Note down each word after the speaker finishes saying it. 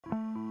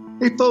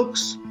Hey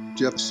folks,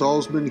 Jeff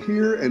Salzman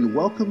here, and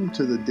welcome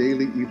to the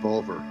Daily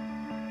Evolver.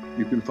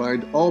 You can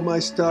find all my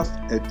stuff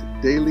at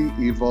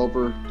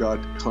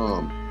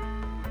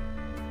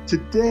dailyevolver.com.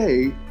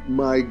 Today,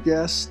 my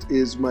guest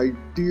is my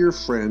dear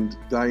friend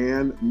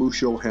Diane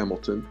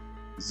Musho-Hamilton,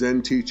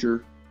 Zen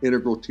teacher,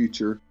 integral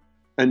teacher,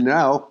 and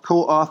now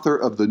co-author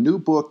of the new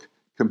book,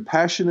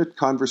 Compassionate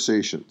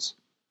Conversations,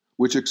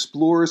 which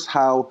explores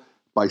how,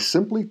 by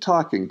simply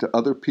talking to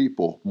other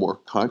people more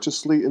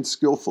consciously and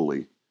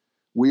skillfully,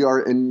 we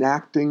are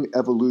enacting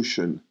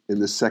evolution in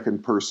the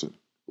second person,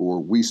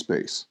 or we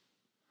space,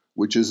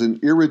 which is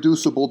an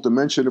irreducible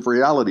dimension of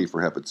reality,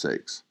 for heaven's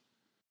sakes.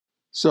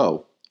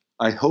 So,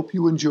 I hope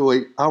you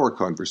enjoy our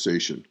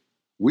conversation.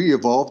 We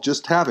evolved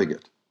just having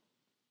it.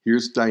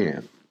 Here's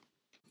Diane.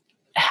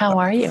 How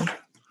are you?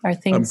 Are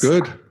things? I'm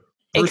good.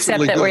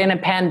 Except that we're in a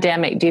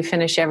pandemic. Do you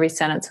finish every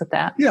sentence with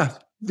that? Yeah.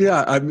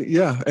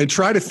 And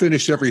try to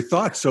finish every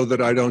thought so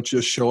that I don't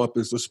just show up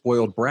as a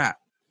spoiled brat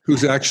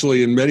who's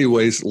actually in many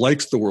ways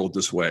likes the world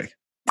this way.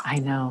 I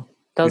know.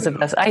 Those of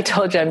us. I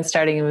told you I'm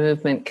starting a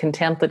movement,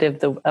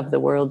 Contemplative of the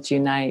World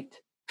Unite.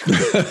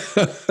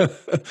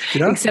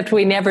 Except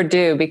we never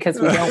do because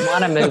we don't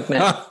want a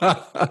movement.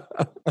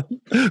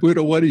 We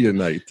don't want to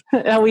unite.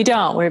 No, we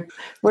don't.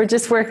 We're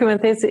just working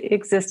with this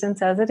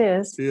existence as it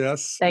is.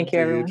 Yes. Thank you,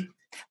 everyone.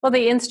 Well,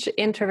 the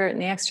introvert and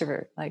the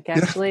extrovert.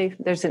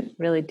 There's a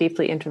really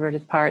deeply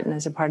introverted part, and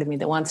there's a part of me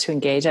that wants to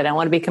engage. I don't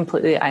want to be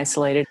completely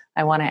isolated.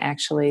 I want to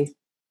actually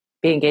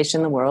be engaged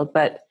in the world.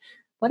 But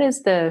what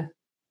is that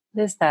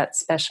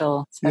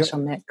special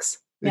mix?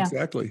 Yeah.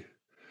 Exactly.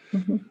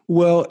 Mm-hmm.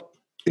 Well,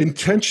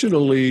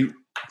 intentionally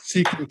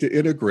seeking to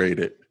integrate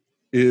it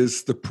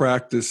is the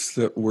practice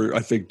that we're,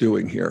 I think,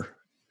 doing here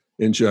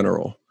in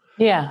general.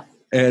 Yeah.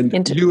 And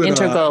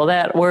integral,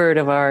 that word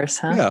of ours,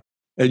 huh? Yeah.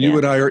 And you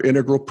and I are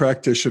integral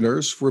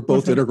practitioners. We're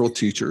both integral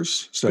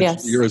teachers. So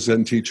yes. You're a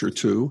Zen teacher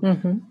too.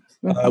 Mm-hmm.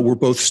 Mm-hmm. We're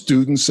both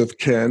students of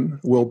Ken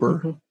Wilber.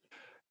 Mm-hmm.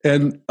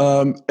 And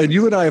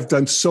you and I have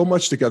done so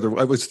much together.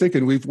 I was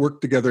thinking we've worked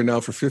together now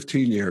for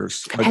 15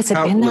 years. Has it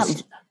been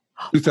that?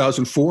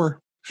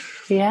 2004.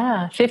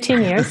 Yeah,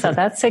 15 years. So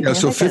that's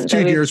significant. Yeah, so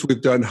 15 years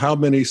we've done how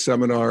many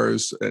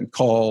seminars and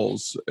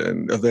calls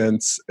and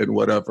events and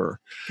whatever.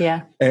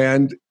 Yeah.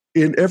 And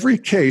in every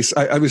case,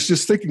 I was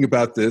just thinking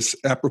about this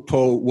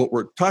apropos what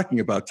we're talking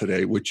about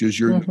today, which is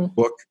your new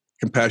book,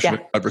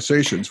 Compassionate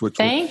Conversations. Which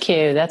Thank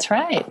you. That's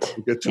right.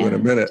 We'll get to in a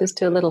minute. Just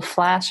do a little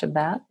flash of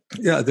that.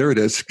 Yeah, there it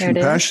is.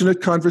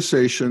 Compassionate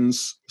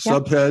Conversations,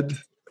 subhead.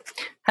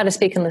 How to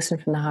speak and listen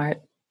from the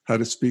heart. How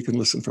to speak and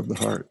listen from the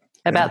heart.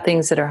 About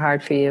things that are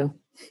hard for you.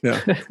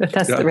 Yeah.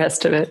 That's the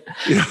rest of it.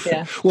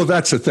 Yeah. Well,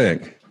 that's the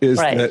thing, is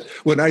that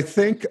when I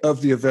think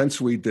of the events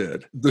we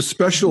did, the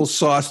special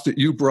sauce that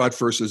you brought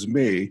versus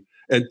me,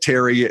 and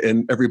Terry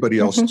and everybody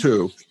else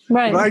too.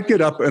 Right. But I'd get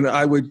up and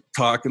I would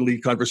talk and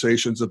lead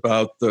conversations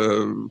about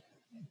the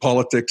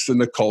politics and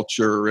the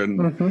culture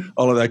and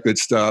all of that good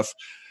stuff,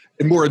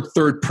 and more in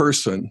third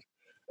person.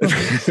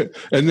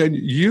 And then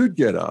you'd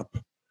get up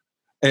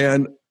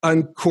and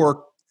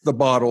uncork the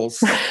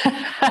bottles. And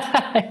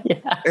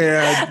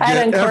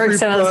I uncorked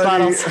some of those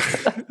bottles.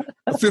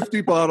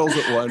 50 bottles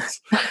at once.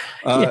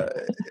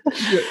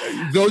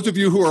 Those of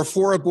you who are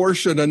for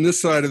abortion on this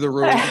side of the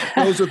room,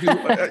 those of you,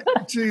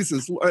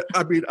 Jesus,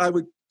 I mean, I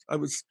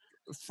was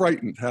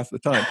frightened half the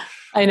time.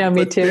 I know,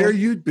 me too. There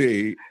you'd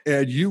be,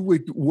 and you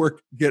would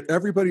get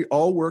everybody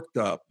all worked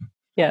up.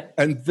 Yeah.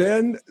 And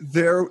then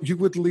you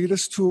would lead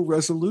us to a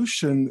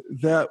resolution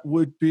that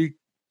would be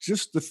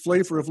just the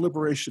flavor of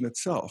liberation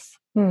itself.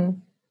 Yeah.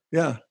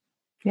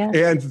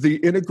 And the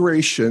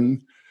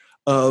integration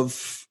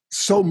of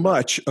so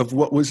much of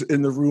what was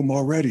in the room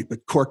already,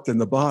 but corked in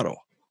the bottle,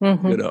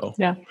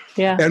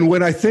 Yeah. And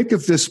when I think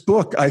of this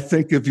book, I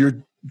think of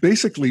you're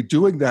basically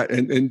doing that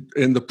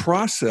in the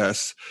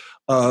process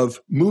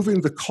of moving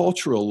the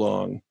culture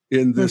along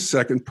in this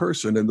second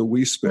person, in the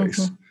we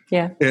space.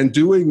 And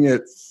doing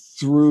it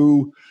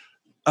through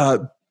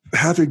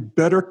having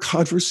better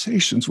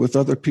conversations with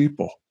other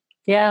people.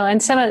 Yeah.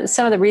 And some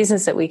of the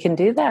reasons that we can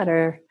do that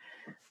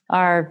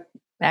are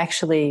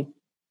actually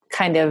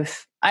kind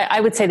of,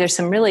 I would say there's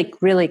some really,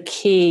 really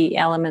key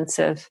elements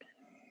of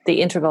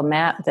the integral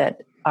map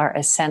that are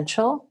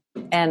essential.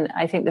 And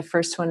I think the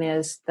first one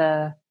is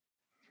the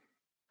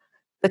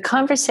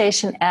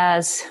conversation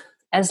as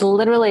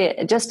literally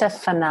just a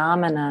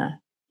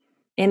phenomena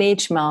in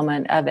each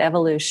moment of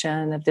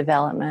evolution, of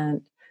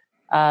development,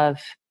 of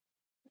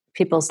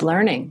people's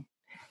learning,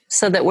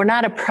 so that we're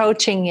not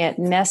approaching it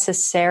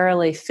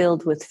necessarily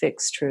filled with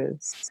fixed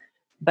truths,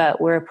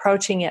 but we're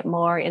approaching it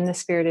more in the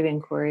spirit of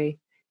inquiry,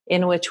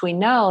 in which we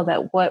know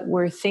that what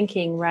we're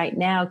thinking right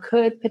now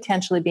could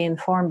potentially be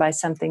informed by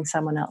something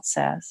someone else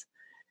says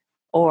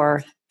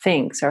or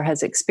thinks or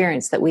has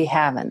experienced that we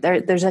haven't.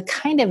 There's a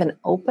kind of an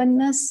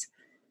openness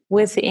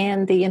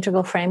within the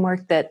integral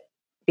framework that,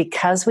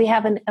 because we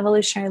have an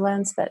evolutionary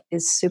lens, that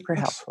is super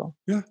helpful.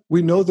 Yeah,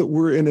 we know that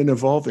we're in an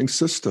evolving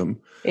system.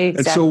 Exactly.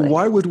 And so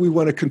why would we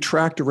want to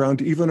contract around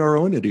even our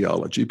own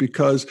ideology?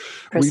 Because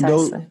we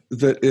know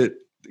that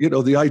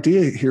the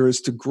idea here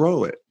is to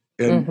grow it.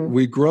 And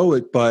we grow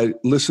it by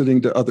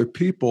listening to other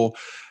people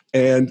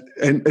and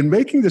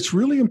making this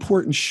really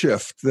important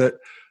shift that,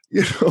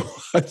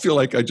 I feel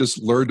like I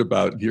just learned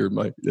about here in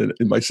my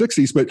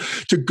 60s, but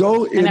to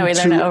go into... I know, we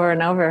learn it over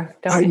and over,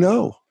 don't we? I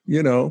know,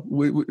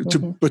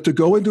 but to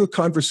go into a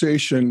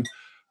conversation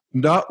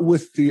not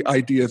with the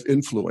idea of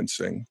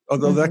influencing,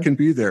 although that can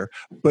be there,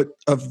 but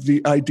of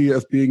the idea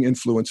of being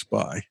influenced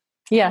by.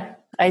 Yeah,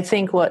 I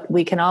think what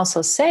we can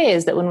also say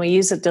is that when we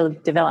use a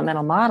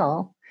developmental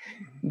model,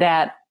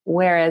 that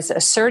whereas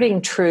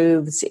asserting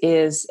truths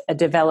is a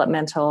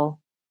developmental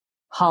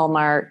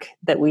hallmark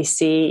that we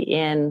see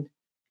in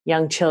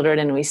young children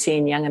and we see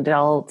in young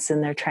adults,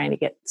 and they're trying to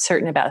get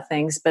certain about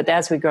things. But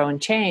as we grow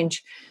and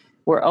change,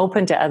 we're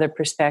open to other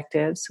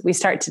perspectives. We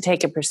start to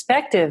take a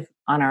perspective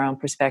on our own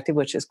perspective,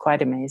 which is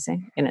quite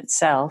amazing in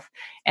itself.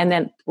 And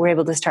then we're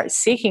able to start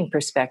seeking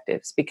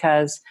perspectives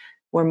because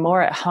we're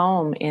more at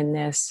home in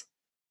this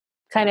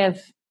kind of,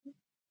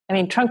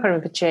 Trungpa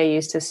Rinpoche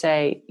used to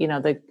say,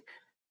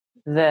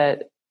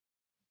 the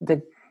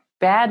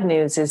bad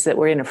news is that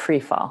we're in a free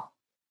fall,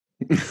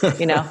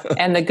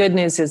 and the good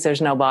news is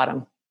there's no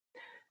bottom.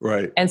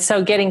 Right. And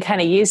so getting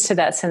kind of used to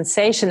that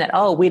sensation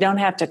that, we don't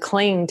have to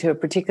cling to a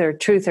particular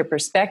truth or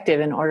perspective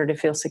in order to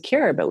feel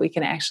secure, but we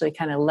can actually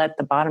kind of let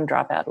the bottom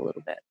drop out a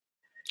little bit.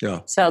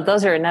 Yeah. So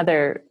those are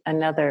another,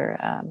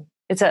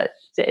 it's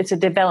a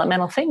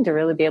developmental thing to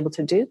really be able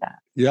to do that.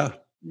 Yeah.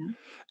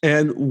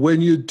 And when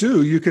you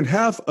do, you can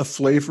have a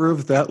flavor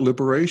of that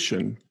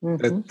liberation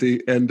at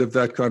the end of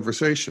that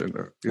conversation.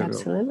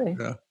 Absolutely.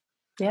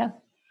 Yeah.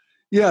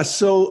 Yeah.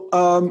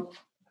 So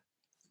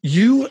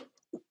you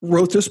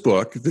wrote this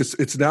book.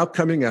 It's now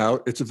coming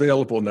out. It's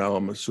available now,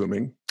 I'm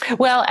assuming.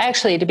 Well,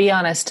 actually, to be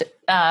honest,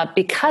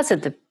 because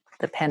of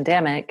the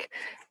pandemic,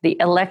 the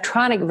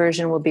electronic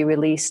version will be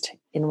released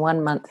in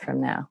 1 month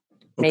from now,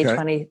 May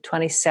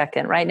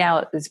 22nd. Right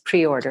now, it's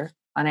pre-order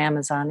on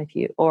Amazon,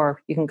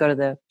 or you can go to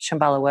the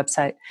Shambhala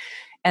website.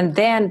 And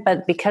then,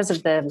 but because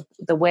of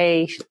the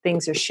way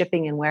things are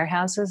shipping in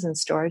warehouses and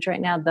storage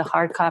right now, the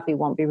hard copy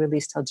won't be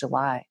released till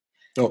July.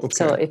 Oh, okay.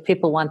 So if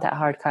people want that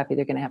hard copy,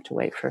 they're going to have to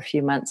wait for a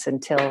few months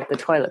until the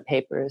toilet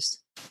paper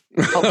is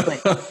hopefully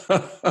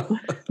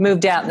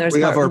moved out. And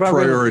we have our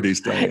priorities,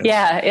 Diane.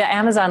 Yeah,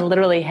 Amazon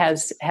literally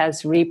has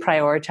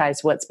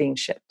reprioritized what's being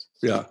shipped.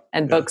 Yeah,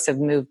 and books have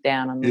moved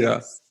down on the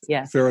list.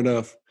 Yeah, fair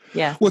enough.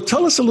 Yeah. Well,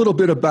 tell us a little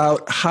bit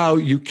about how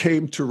you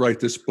came to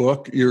write this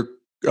book. Your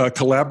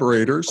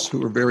collaborators,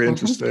 who are very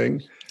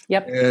interesting.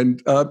 Yep.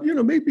 And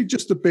maybe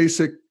just a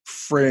basic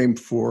frame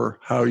for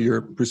how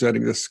you're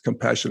presenting this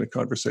compassionate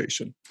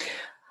conversation.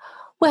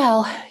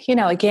 Well,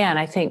 again,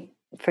 I think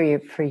for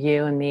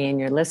you and me and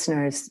your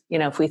listeners,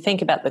 if we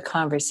think about the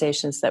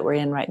conversations that we're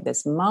in right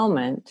this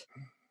moment,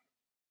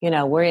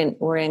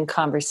 we're in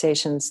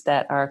conversations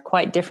that are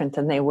quite different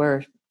than they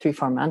were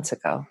 3-4 months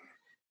ago,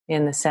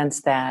 in the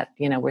sense that,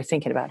 we're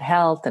thinking about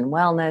health and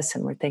wellness,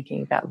 and we're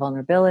thinking about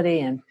vulnerability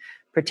and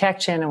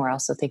protection, and we're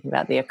also thinking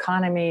about the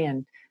economy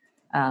and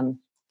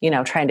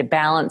trying to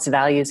balance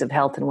values of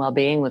health and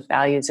well-being with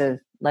values of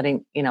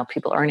letting,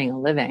 people earning a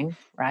living,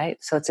 right?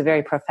 So it's a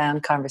very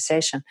profound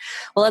conversation.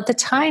 Well, at the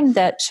time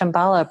that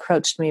Shambhala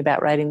approached me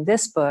about writing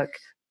this book,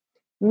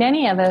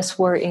 many of us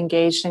were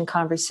engaged in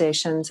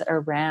conversations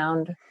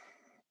around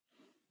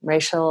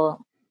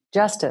racial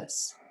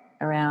justice,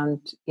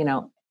 around,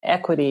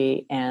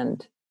 equity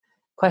and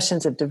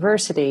questions of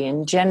diversity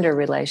and gender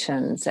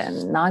relations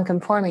and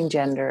non-conforming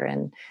gender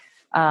and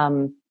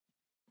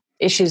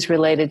issues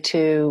related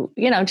to,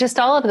 just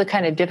all of the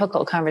kind of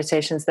difficult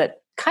conversations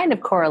that kind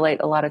of correlate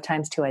a lot of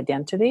times to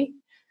identity,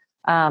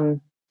 and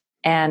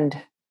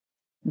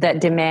that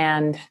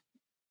demand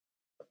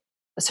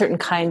certain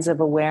kinds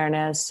of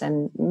awareness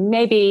and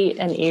maybe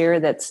an ear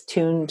that's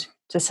tuned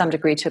to some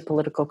degree to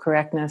political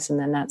correctness, and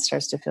then that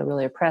starts to feel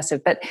really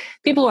oppressive. But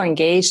people are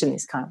engaged in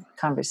these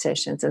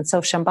conversations. And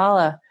so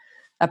Shambhala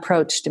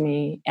approached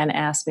me and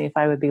asked me if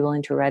I would be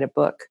willing to write a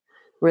book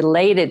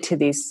related to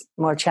these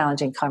more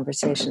challenging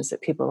conversations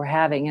that people were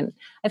having. And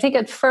I think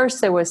at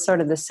first there was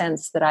sort of the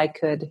sense that I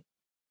could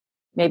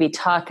maybe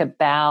talk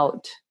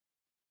about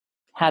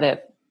how to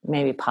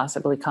maybe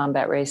possibly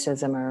combat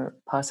racism, or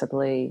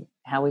possibly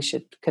how we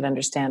could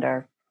understand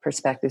our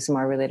perspectives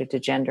more related to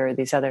gender, or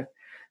these other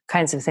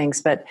kinds of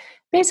things. But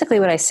basically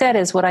what I said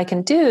is, what I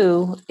can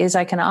do is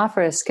I can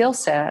offer a skill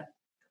set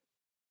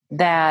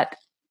that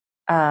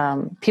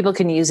people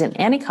can use in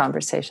any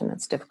conversation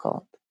that's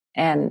difficult.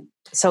 And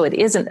so it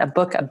isn't a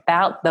book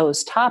about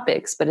those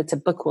topics, but it's a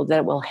book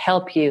that will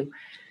help you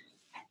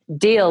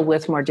deal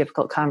with more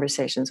difficult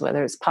conversations,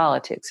 whether it's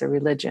politics or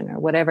religion or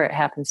whatever it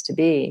happens to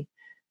be.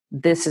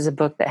 This is a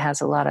book that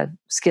has a lot of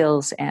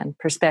skills and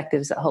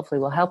perspectives that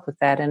hopefully will help with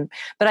that.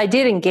 But I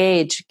did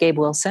engage Gabe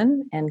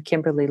Wilson and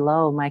Kimberly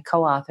Lowe, my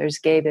co-authors.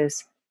 Gabe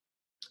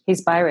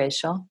he's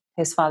biracial.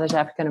 His father's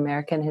African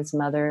American. His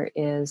mother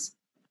is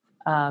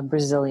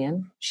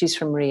Brazilian. She's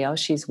from Rio.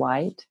 She's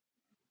white.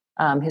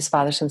 His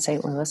father's from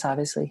St. Louis.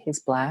 Obviously, he's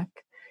Black.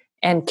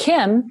 And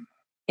Kim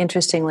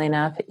interestingly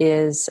enough,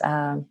 is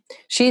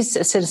she's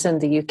a citizen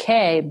of the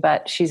UK,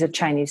 but she's of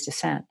Chinese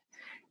descent.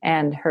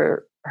 And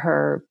her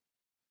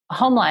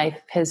home life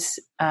has,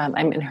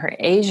 her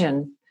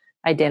Asian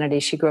identity,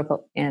 she grew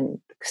up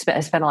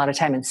spent a lot of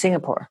time in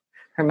Singapore.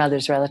 Her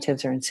mother's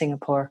relatives are in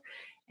Singapore.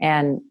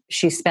 And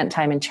she spent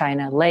time in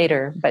China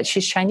later, but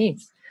she's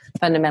Chinese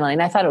fundamentally.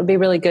 And I thought it would be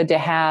really good to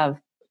have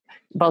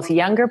both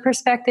younger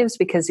perspectives,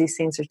 because these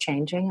things are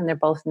changing and they're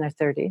both in their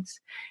 30s.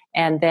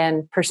 And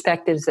then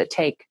perspectives that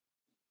take,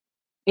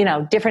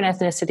 different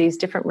ethnicities,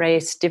 different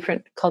race,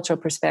 different cultural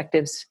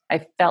perspectives.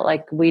 I felt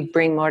like we'd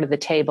bring more to the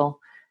table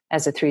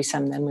as a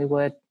threesome than we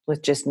would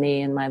with just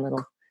me and my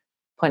little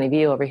point of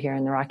view over here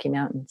in the Rocky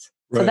Mountains.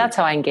 Right. So that's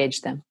how I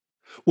engaged them.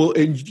 Well,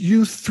 and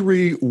you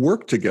three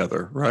worked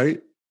together,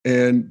 right?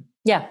 And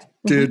yeah.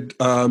 Did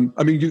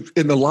you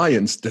in the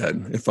lion's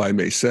den, if I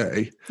may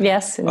say?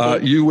 Yes,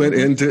 indeed. You went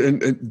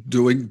into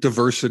doing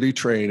diversity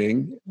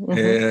training,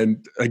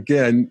 and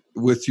again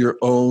with your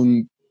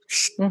own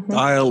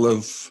style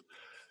of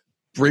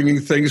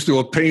bringing things to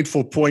a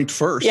painful point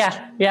first.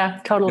 Yeah,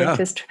 totally.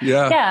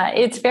 Yeah,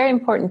 it's very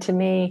important to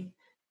me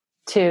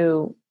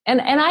to, and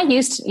I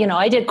used,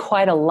 I did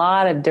quite a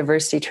lot of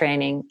diversity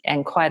training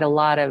and quite a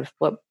lot of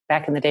what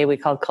back in the day we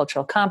called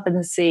cultural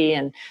competency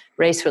and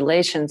race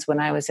relations when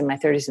I was in my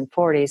 30s and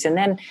 40s. And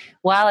then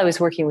while I was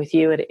working with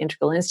you at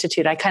Integral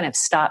Institute, I kind of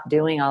stopped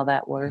doing all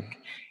that work.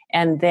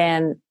 And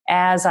then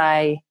as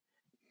I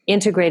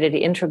integrated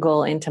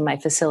Integral into my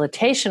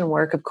facilitation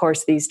work, of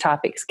course, these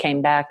topics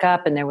came back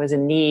up and there was a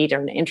need or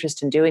an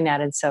interest in doing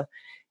that. And so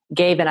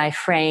Gabe and I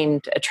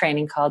framed a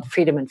training called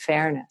Freedom and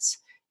Fairness,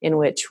 in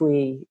which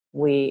we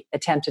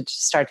attempted to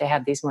start to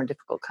have these more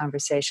difficult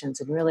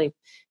conversations and really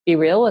be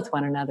real with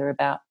one another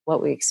about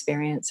what we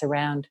experience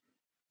around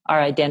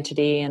our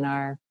identity and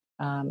our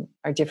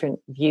different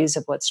views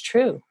of what's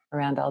true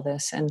around all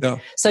this. And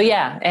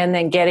and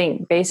then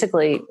getting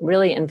basically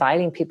really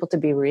inviting people to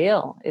be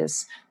real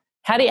is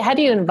how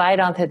do you invite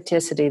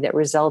authenticity that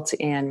results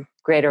in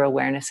greater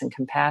awareness and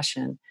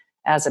compassion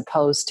as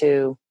opposed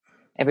to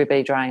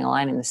everybody drawing a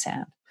line in the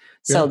sand.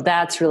 So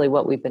that's really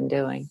what we've been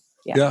doing.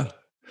 Yeah.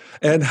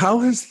 And how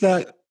has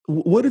that,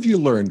 what have you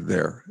learned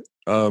there?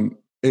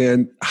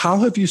 And how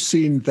have you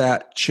seen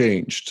that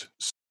changed?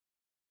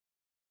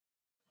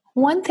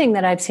 One thing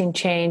that I've seen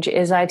change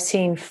is I've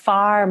seen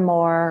far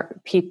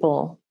more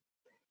people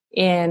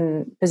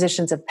in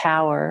positions of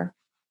power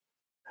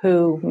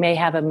who may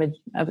have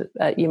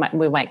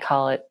we might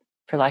call it,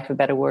 for lack of a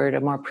better word,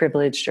 a more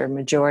privileged or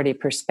majority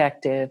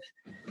perspective,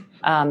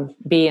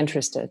 be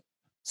interested.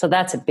 So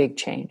that's a big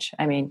change.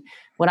 I mean,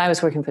 when I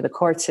was working for the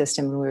court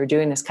system and we were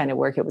doing this kind of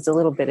work, it was a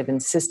little bit of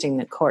insisting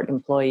that court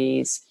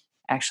employees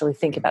actually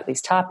think about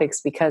these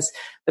topics, because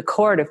the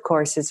court, of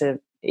course, it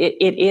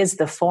is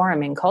the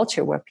forum in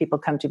culture where people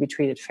come to be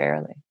treated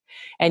fairly.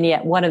 And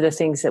yet one of the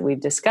things that we've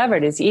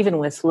discovered is even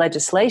with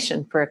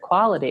legislation for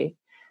equality,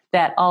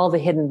 that all the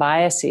hidden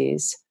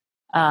biases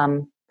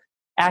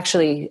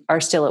actually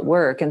are still at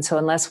work. And so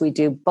unless we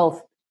do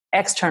both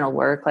external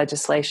work,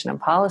 legislation and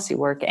policy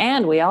work,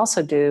 and we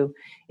also do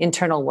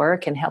internal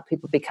work and help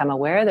people become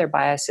aware of their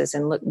biases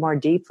and look more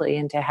deeply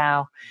into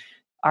how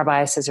our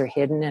biases are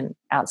hidden and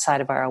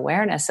outside of our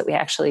awareness, that we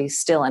actually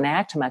still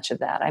enact much of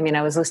that. I mean,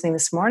 I was listening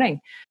this morning,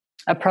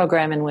 a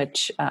program in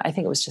which I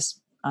think it was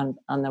just on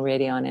the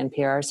radio on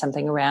NPR or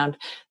something, around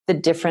the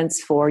difference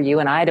for you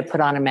and I to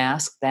put on a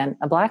mask than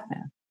a black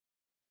man,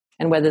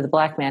 and whether the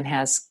black man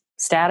has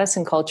status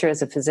and culture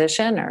as a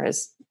physician or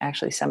as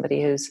actually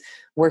somebody who's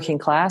working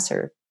class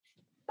or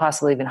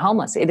possibly even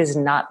homeless. It is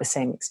not the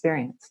same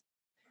experience.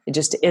 It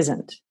just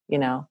isn't.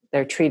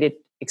 They're treated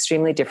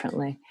extremely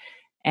differently,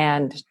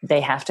 and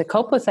they have to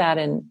cope with that.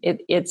 And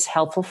it's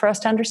helpful for us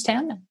to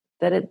understand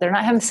that they're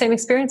not having the same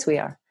experience we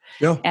are.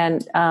 Yeah.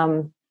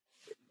 And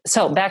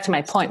so back to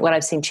my point, what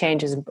I've seen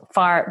change is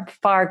far,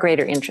 far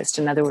greater interest.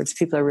 In other words,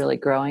 people are really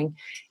growing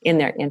in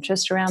their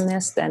interest around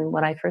this than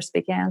when I first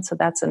began. So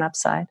that's an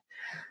upside.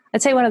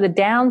 I'd say one of the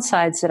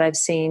downsides that I've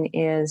seen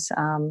is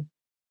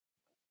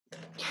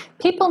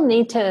people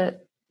need to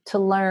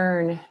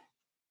learn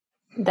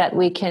that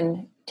we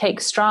can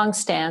take strong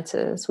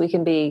stances. We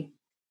can be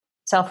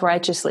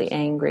self-righteously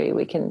angry.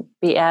 We can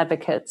be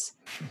advocates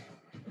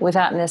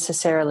without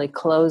necessarily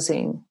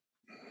closing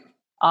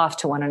off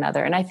to one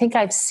another. And I think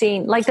I've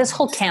seen like this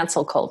whole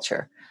cancel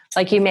culture,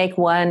 like you make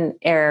one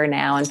error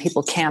now and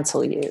people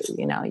cancel you,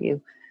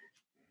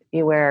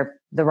 you wear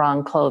the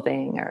wrong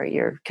clothing,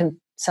 or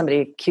somebody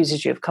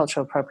accuses you of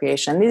cultural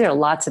appropriation. These are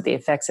lots of the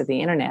effects of the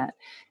internet.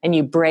 And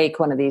you break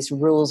one of these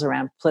rules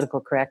around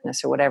political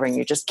correctness or whatever, and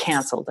you're just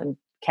canceled and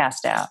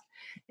cast out.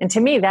 And to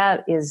me,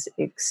 that is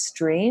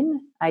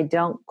extreme. I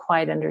don't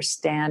quite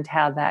understand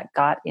how that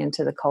got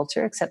into the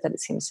culture, except that it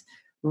seems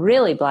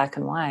really black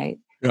and white.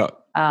 Yeah.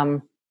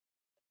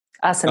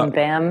 Us and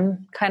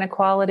them kind of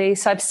quality.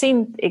 So I've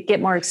seen it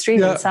get more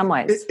extreme in some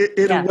ways.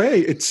 In a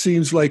way, it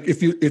seems like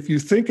if you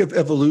think of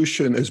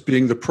evolution as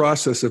being the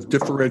process of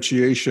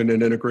differentiation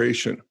and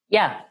integration,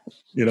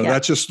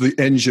 that's just the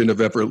engine of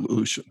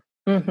evolution.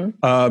 It's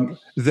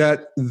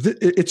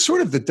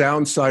sort of the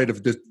downside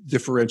of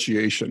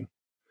differentiation.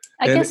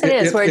 I guess it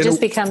is, where it just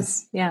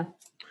becomes, yeah.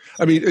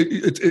 I mean,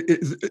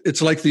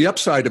 it's like the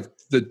upside of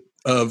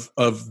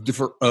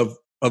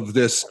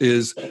this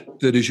is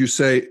that, as you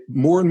say,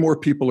 more and more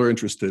people are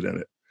interested in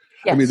it.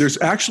 Yes. I mean,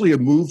 there's actually a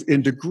move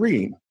into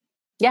green.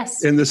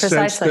 Yes, in the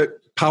sense that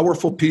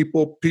powerful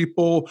people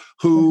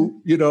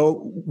who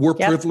were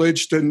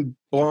privileged and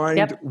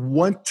blind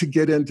want to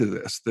get into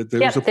this. That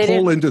there's a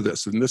pull into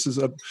this, and this is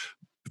a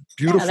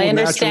beautiful. They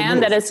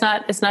understand that it's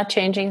not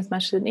changing as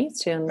much as it needs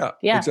to. And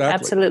exactly.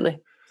 Absolutely.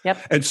 Yep.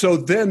 And so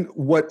then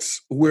what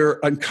we're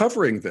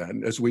uncovering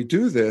then as we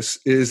do this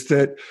is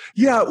that,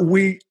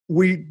 we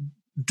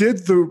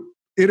did the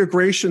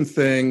integration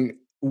thing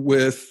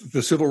with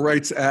the Civil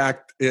Rights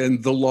Act,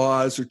 and the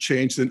laws are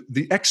changed, and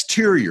the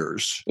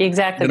exteriors.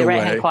 Exactly, the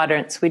right-hand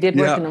quadrants. We did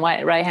work in the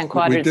right-hand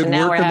quadrants, and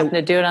now we're having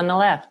to do it on the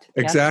left.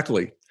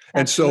 Exactly. Yep.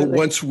 And so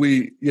once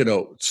we,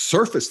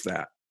 surface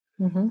that,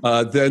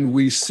 then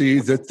we see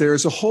that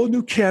there's a whole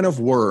new can of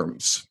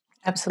worms.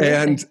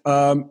 Absolutely.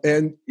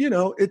 And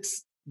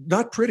it's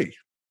not pretty.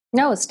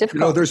 No, it's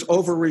difficult. There's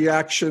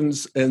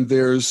overreactions, and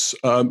there's,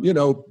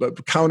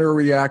 counter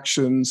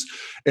reactions,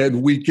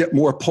 and we get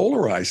more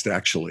polarized,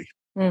 actually,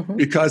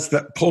 because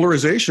that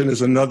polarization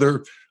is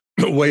another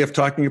way of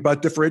talking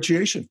about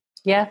differentiation.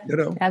 Yeah,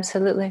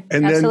 absolutely.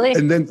 And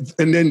absolutely.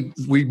 then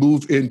we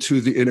move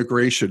into the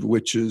integration,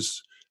 which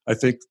is, I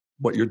think,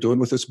 what you're doing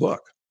with this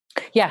book.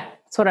 Yeah,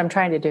 that's what I'm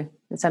trying to do.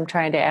 I'm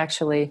trying to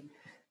actually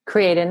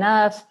create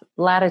enough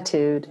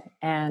latitude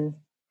and,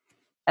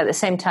 at the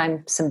same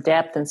time, some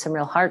depth and some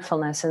real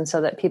heartfulness, and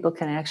so that people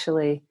can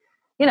actually,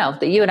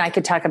 that you and I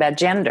could talk about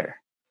gender,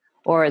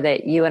 or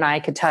that you and I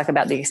could talk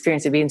about the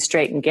experience of being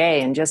straight and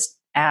gay, and just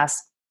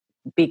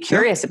be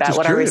curious about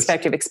what our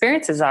respective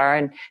experiences are,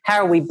 and how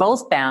are we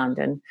both bound.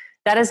 And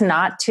that is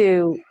not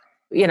to,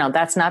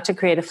 that's not to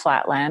create a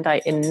flatland.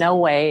 In no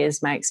way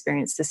is my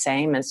experience the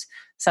same as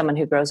someone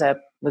who grows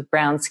up with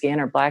brown skin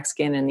or black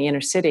skin in the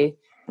inner city.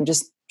 I'm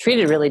just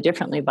treated really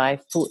differently by,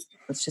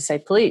 let's just say,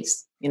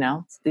 police.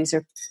 These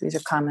are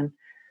common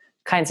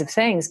kinds of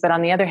things. But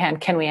on the other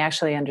hand, can we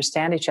actually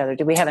understand each other?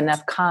 Do we have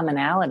enough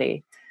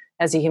commonality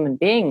as a human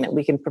being that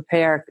we can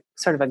prepare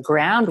sort of a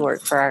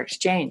groundwork for our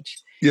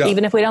exchange? Yeah.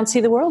 Even if we don't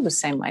see the world the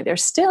same way,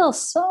 there's still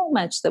so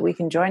much that we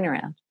can join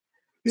around.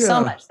 Yeah.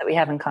 So much that we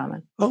have in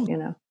common.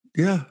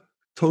 Yeah,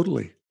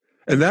 totally.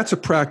 And that's a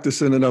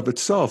practice in and of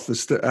itself,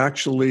 is to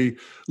actually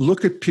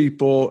look at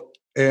people,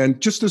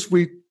 and just as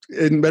we,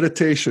 in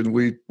meditation,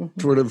 we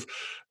sort of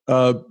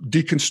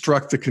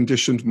deconstruct the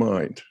conditioned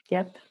mind.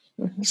 Yep.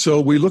 So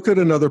we look at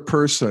another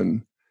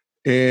person,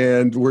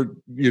 and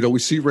we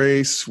see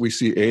race, we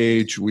see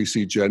age, we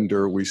see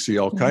gender, we see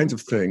all kinds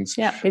of things.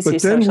 Yeah, we see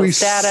social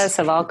status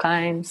of all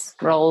kinds,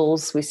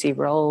 roles, we see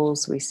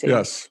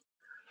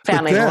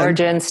family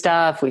origin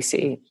stuff, we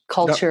see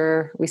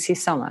culture, we see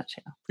so much.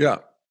 Yeah.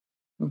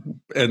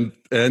 And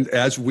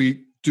as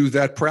we do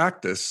that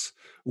practice,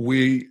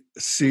 we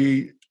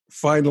see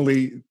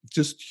finally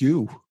just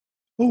you.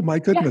 Oh my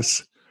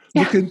goodness.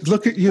 Yeah.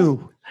 Look at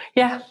you.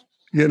 Yeah.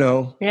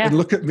 And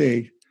look at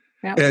me.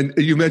 Yeah. And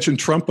you mentioned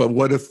Trumpa.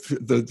 What if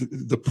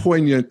the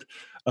poignant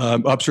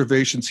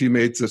observations he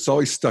made that's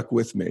always stuck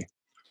with me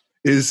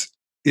is,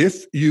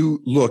 if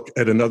you look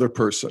at another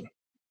person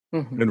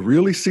and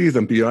really see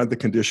them beyond the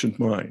conditioned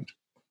mind,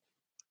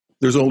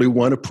 there's only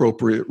one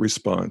appropriate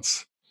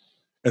response,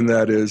 and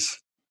that is,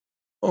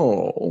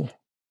 oh.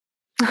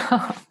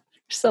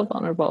 So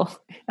vulnerable.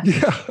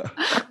 Yeah.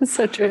 It's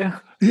so true.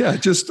 Yeah,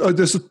 just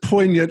there's a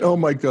poignant, oh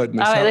my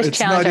goodness. All right, let's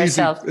challenge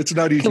ourselves. It's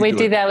not easy. Can we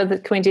do that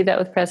with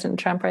President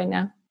Trump right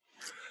now?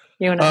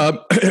 You and I?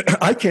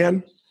 I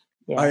can.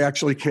 Yeah. I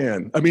actually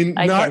can. I mean,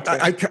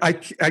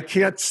 I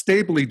can't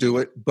stably do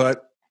it,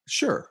 but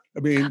sure.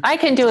 I mean, I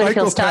can do it if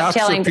he'll stop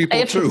telling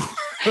people too.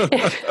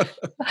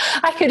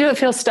 I can do it if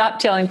he'll stop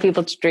telling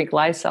people to drink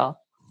Lysol.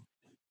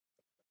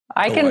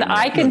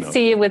 I can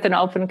see you with an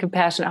open,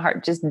 compassionate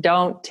heart. Just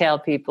don't tell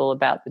people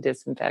about the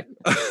disinfectant.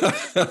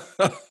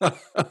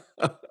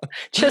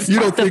 Just you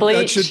don't the think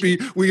bleach. That should be?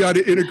 We ought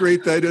to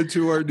integrate that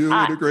into our new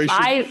integration.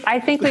 I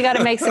think we got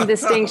to make some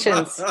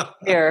distinctions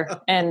here.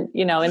 And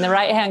in the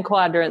right-hand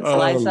quadrants,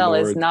 Lysol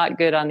is not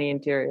good on the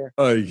interior.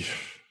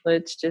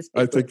 Let's just.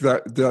 I think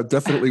that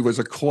definitely was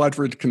a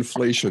quadrant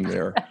conflation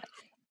there.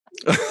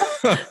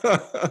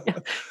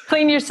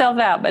 Clean yourself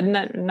out, but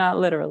not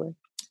literally.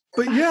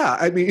 But yeah,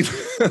 I mean,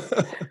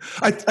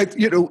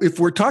 if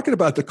we're talking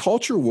about the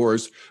culture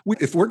wars,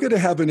 if we're going to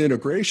have an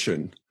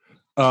integration,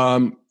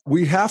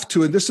 we have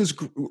to, and this is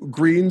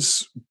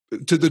Green's,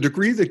 to the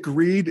degree that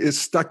greed is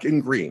stuck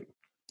in Green.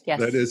 Yes.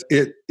 That is,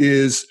 it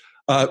is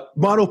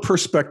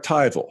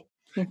monoperspectival,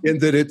 in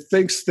that it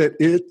thinks that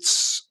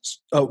its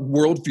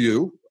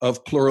worldview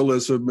of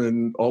pluralism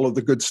and all of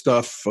the good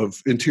stuff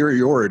of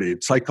interiority,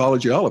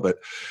 psychology, all of it,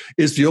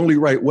 is the only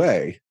right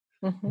way.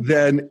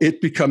 Then it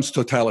becomes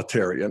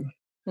totalitarian.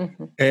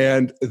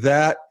 And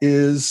that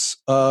is,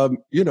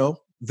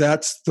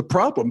 that's the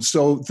problem.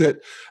 So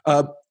that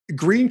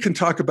Green can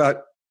talk about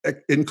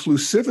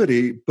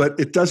inclusivity, but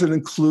it doesn't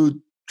include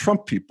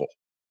Trump people.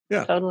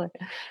 Yeah. Totally.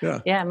 Yeah.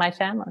 Yeah, my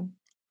family.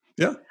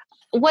 Yeah.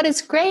 What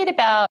is great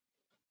about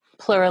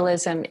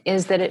pluralism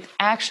is that it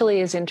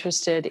actually is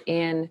interested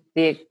in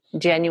the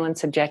genuine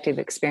subjective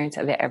experience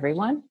of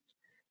everyone,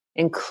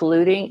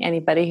 including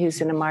anybody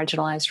who's in a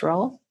marginalized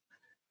role.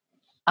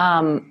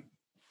 And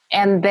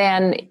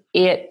then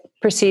it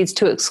proceeds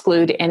to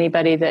exclude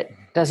anybody that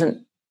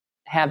doesn't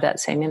have that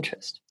same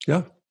interest.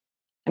 Yeah.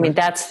 I mean,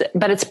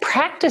 but it's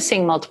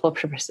practicing multiple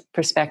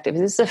perspectives.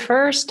 This is the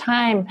first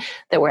time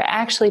that we're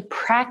actually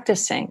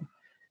practicing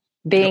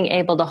being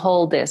able to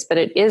hold this, but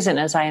it isn't,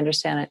 as I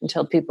understand it,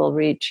 until people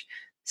reach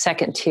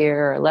second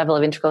tier or level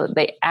of integral,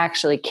 they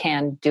actually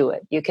can do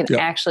it. You can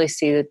actually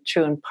see the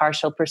true and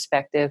partial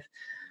perspective,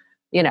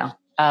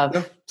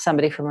 of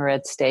somebody from a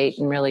red state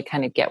and really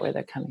kind of get where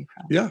they're coming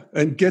from. Yeah.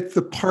 And get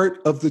the part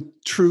of the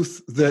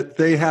truth that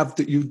they have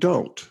that you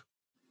don't.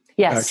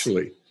 Yes.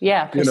 Actually.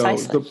 Yeah,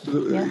 precisely.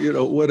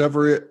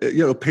 Whatever,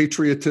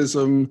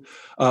 patriotism,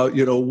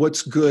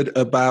 what's good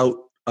about,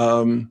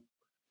 God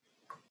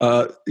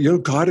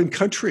and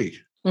country.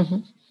 Mm-hmm.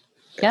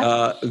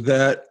 Yeah.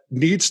 That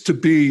needs to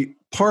be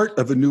part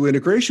of a new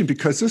integration,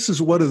 because this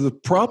is one of the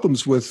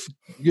problems with,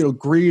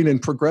 green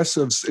and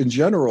progressives in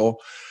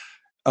general,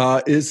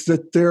 is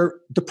that they're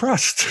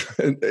depressed.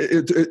 And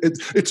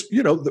it's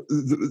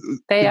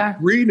they are.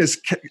 Green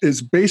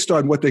is based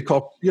on what they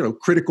call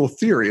critical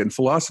theory and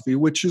philosophy,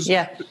 which is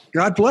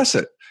God bless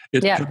it.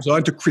 It comes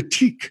on to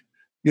critique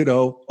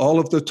all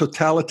of the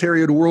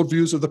totalitarian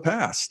worldviews of the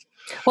past.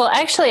 Well,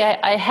 actually,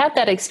 I had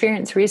that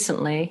experience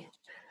recently,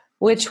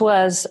 which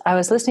was I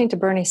was listening to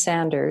Bernie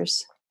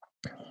Sanders,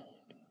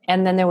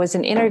 and then there was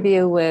an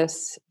interview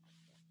with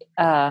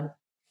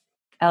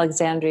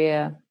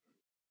Alexandria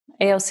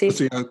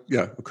AOC.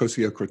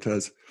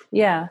 Ocasio-Cortez.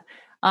 Yeah,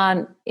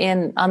 on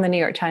the New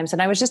York Times,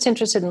 and I was just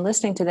interested in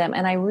listening to them,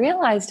 and I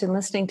realized in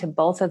listening to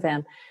both of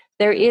them,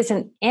 there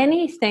isn't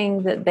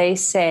anything that they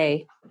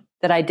say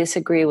that I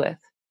disagree with.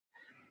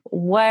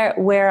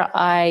 Where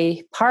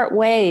I part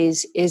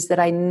ways is that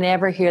I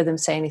never hear them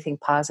say anything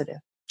positive.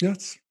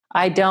 Yes.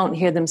 I don't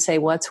hear them say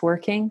what's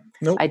working.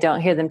 Nope. I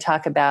don't hear them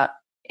talk about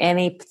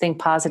anything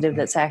positive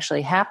that's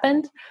actually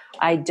happened.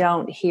 I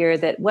don't hear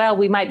that, well,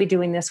 we might be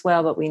doing this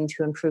well, but we need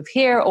to improve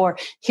here, or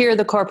here are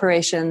the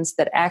corporations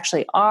that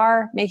actually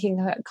are making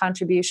a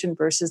contribution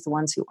versus the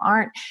ones who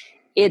aren't.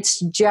 It's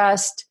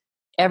just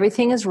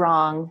everything is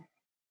wrong.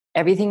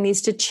 Everything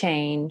needs to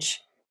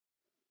change.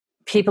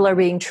 People are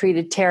being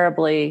treated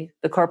terribly.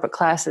 The corporate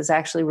class is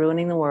actually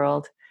ruining the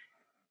world.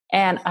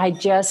 And I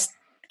just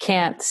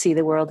can't see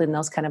the world in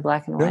those kind of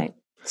black and white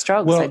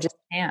strokes. Well, I just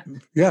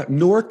can't. Yeah,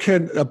 nor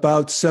can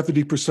about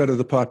 70% of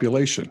the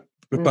population.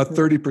 About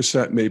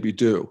 30% maybe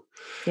do.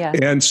 Yeah.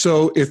 And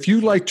so if you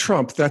like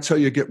Trump, that's how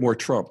you get more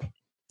Trump.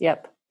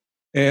 Yep.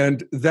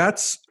 And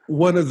that's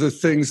one of the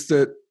things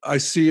that I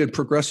see in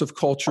progressive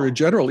culture in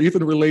general,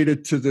 even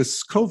related to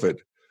this COVID,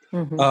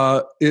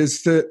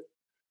 is that,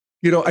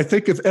 I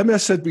think of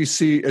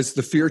MSNBC as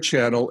the fear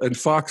channel and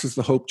Fox as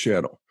the hope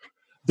channel.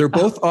 They're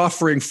both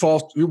offering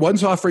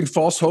one's offering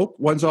false hope,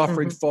 one's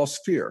offering false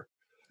fear.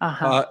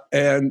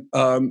 And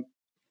I'm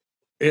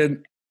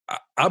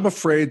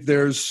afraid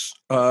there's,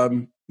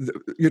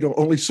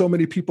 only so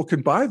many people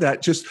can buy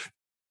that just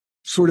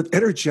sort of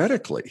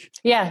energetically.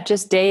 Yeah,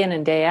 just day in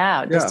and day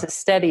out, just a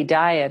steady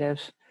diet of,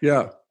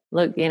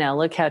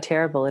 look how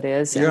terrible it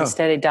is. And a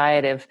steady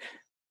diet of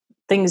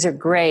things are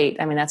great.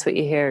 I mean, that's what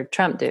you hear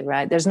Trump do,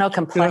 right? There's no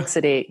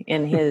complexity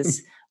in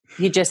his,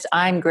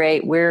 I'm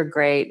great, we're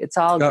great, it's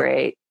all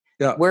great,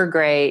 we're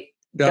great.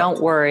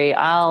 Don't worry,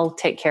 I'll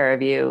take care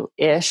of you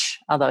ish,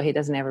 although he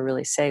doesn't ever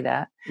really say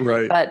that.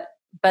 Right.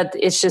 But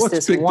it's just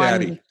this Big one.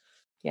 Daddy?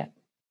 Yeah.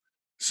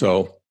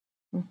 So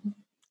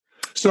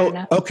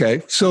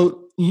okay.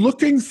 So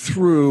looking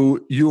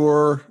through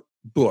your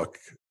book.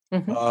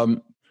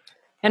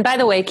 And by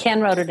the way,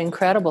 Ken wrote an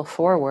incredible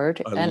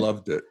foreword. I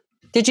loved it.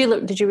 Did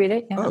you read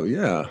it? Yeah. Oh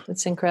yeah.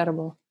 It's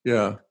incredible.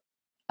 Yeah.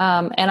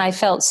 And I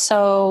felt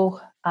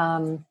so,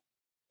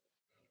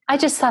 I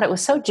just thought it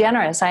was so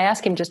generous. I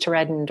asked him just to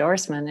write an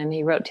endorsement and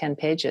he wrote 10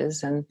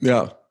 pages. And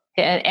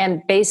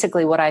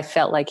basically what I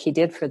felt like he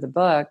did for the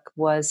book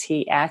was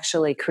he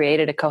actually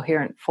created a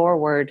coherent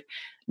foreword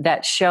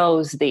that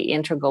shows the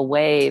integral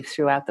wave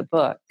throughout the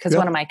book. Because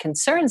one of my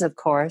concerns, of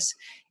course,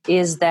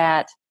 is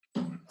that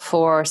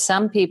for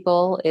some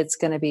people, it's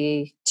going to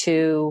be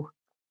too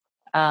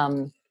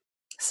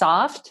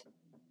soft.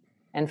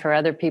 And for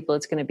other people,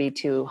 it's going to be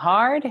too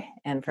hard.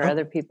 And for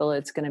other people,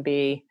 it's going to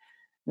be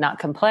not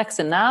complex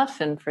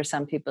enough. And for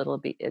some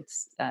people,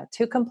 it's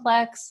too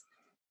complex.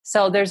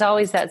 So there's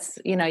always that,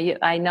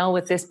 I know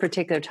with this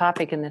particular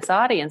topic in this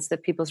audience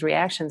that people's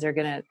reactions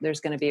there's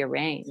going to be a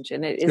range,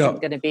 and it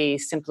isn't going to be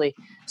simply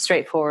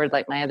straightforward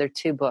like my other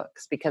two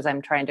books, because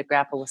I'm trying to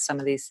grapple with some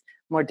of these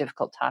more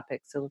difficult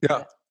topics.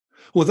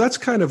 Well, that's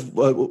kind of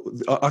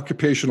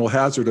occupational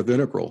hazard of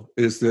integral,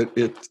 is that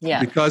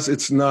because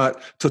it's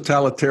not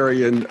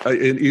totalitarian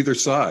in either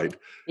side.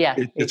 Yeah,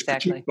 It's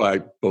exactly. critiqued by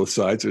both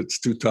sides. It's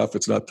too tough.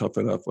 It's not tough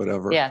enough,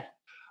 whatever. Yeah.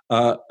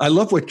 I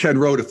love what Ken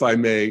wrote, if I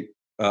may.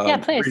 Yeah,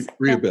 please.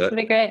 Read a bit. That'd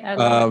be great. I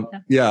love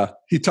it. Yeah,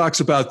 he talks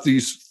about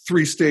these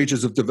 3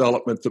 stages of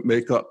development that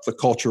make up the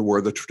culture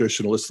war: the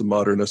traditionalists, the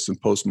modernists, and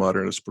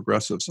postmodernist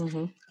progressives.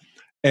 Mm-hmm.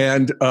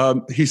 And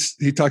he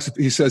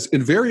says,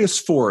 in various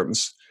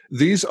forms,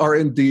 these are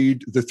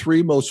indeed the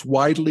 3 most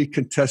widely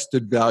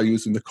contested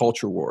values in the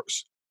culture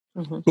wars.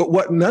 Mm-hmm. But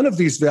what none of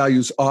these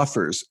values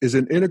offers is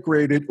an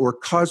integrated or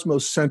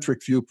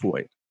cosmocentric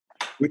viewpoint,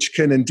 which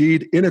can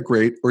indeed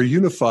integrate or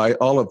unify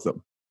all of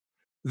them.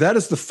 That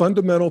is the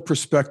fundamental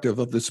perspective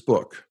of this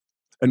book.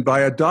 And by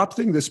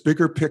adopting this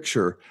bigger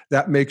picture,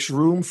 that makes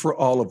room for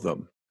all of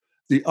them.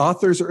 The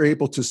authors are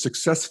able to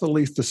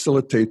successfully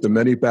facilitate the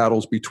many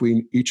battles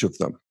between each of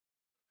them.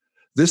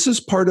 This is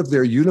part of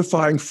their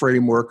unifying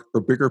framework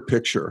or bigger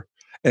picture,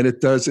 and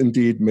it does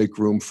indeed make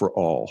room for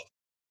all.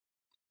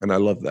 And I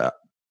love that.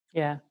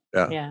 Yeah.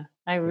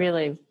 I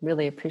really,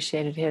 really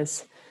appreciated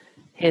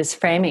his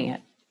framing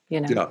it,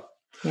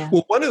 Yeah.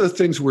 Well, one of the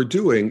things we're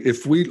doing,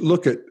 if we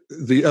look at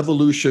the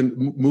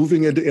evolution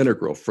moving into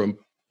integral from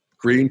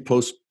green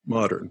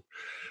postmodern,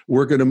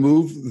 we're going to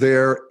move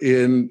there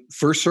in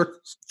first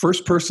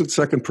person,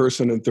 second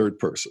person, and third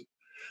person.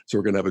 So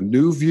we're going to have a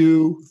new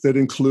view that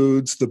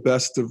includes the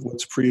best of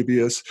what's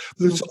previous.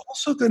 But there's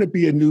also going to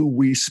be a new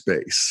we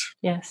space.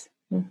 Yes.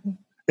 Mm-hmm.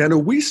 And a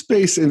we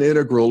space in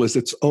integral is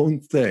its own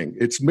thing.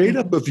 It's made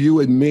up of you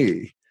and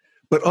me,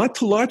 but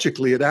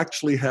ontologically, it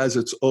actually has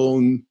its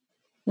own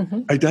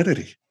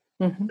identity.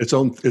 Mm-hmm.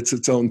 It's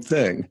its own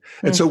thing.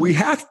 And so we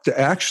have to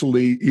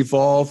actually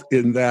evolve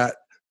in that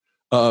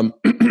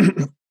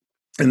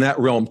in that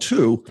realm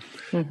too.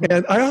 Mm-hmm.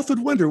 And I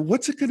often wonder,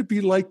 what's it going to be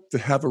like to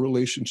have a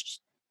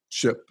relationship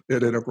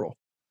at integral?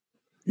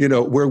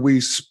 Where we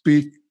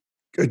speak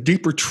a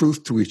deeper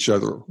truth to each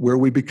other, where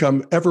we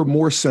become ever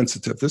more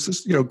sensitive. This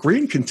is,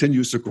 green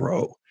continues to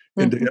grow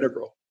into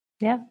integral.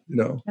 Yeah,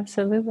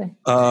 absolutely.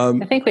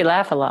 I think we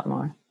laugh a lot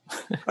more.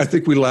 I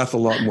think we laugh a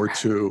lot more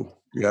too.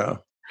 Yeah.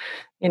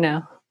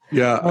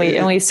 Yeah.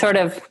 We sort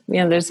of,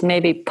 there's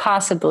maybe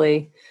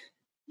possibly,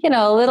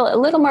 a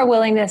little more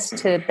willingness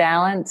to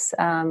balance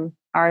our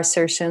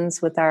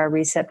assertions with our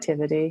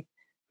receptivity,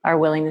 our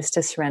willingness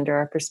to surrender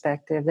our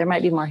perspective. There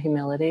might be more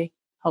humility,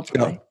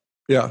 hopefully.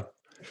 Yeah.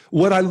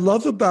 What I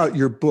love about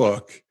your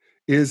book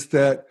is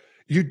that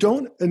you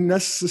don't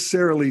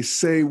necessarily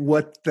say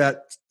what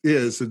that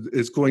is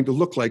going to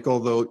look like,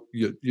 although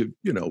you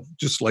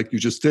just like you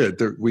just did,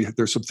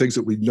 there's some things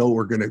that we know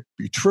are going to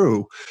be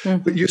true,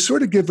 but you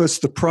sort of give us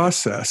the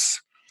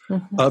process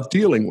of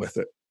dealing with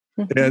it,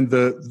 and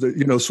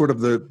the sort of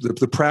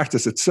the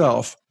practice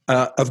itself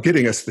of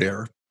getting us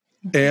there.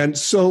 And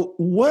so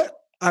what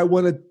I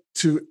wanted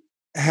to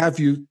have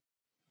you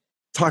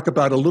talk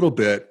about a little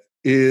bit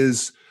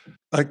is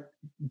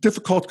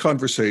difficult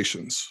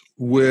conversations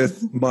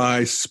with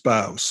my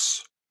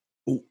spouse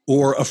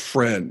or a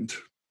friend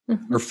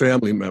or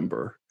family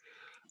member.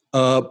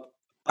 I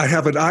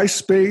have an I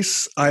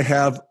space.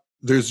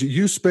 There's a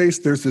you space.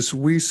 There's this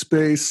we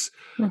space.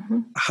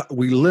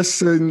 We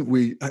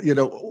listen.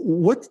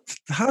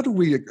 How do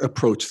we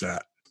approach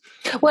that?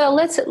 Well,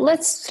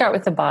 let's start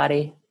with the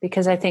body,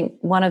 because I think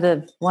one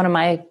of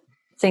my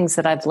things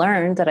that I've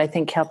learned that I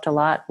think helped a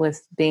lot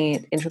with being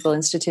at Integral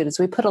Institute is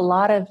we put a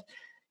lot of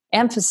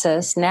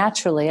emphasis,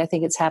 naturally, I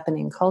think it's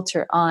happening in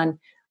culture, on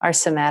our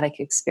somatic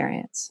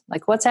experience.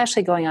 Like what's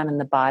actually going on in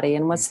the body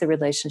and what's the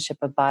relationship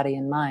of body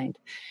and mind.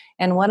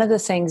 And one of the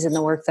things in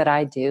the work that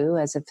I do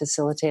as a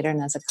facilitator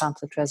and as a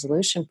conflict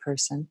resolution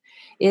person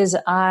is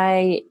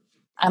I'm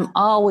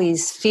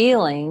always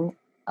feeling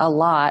a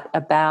lot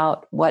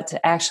about what's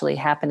actually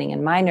happening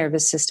in my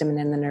nervous system and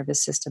in the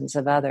nervous systems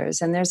of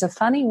others. And there's a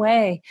funny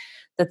way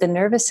that the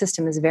nervous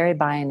system is very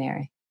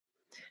binary.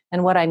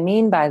 And what I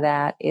mean by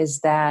that is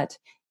that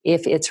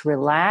if it's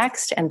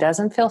relaxed and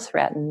doesn't feel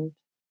threatened,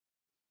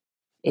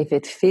 if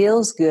it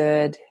feels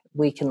good,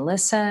 we can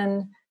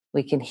listen,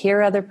 we can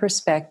hear other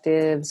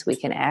perspectives, we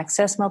can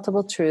access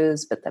multiple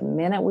truths, but the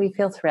minute we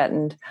feel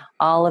threatened,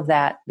 all of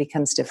that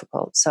becomes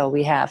difficult. So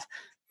we have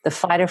the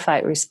fight or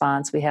flight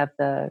response, we have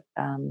the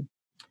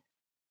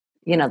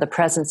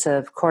presence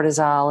of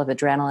cortisol, of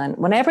adrenaline.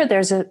 Whenever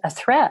there's a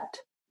threat,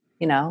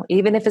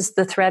 even if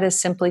the threat is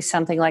simply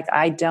something like,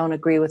 I don't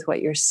agree with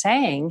what you're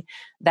saying,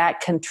 that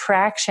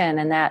contraction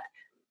and that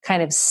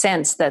kind of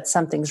sense that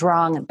something's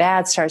wrong and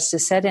bad starts to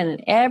set in,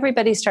 and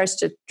everybody starts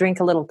to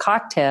drink a little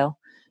cocktail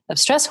of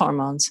stress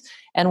hormones.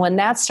 And when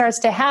that starts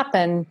to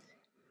happen,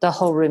 the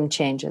whole room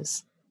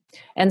changes.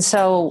 And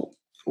so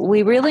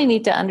we really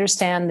need to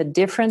understand the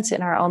difference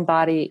in our own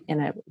body,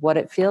 what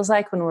it feels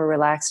like when we're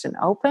relaxed and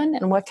open,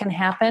 and what can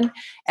happen,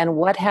 and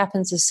what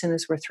happens as soon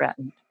as we're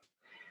threatened.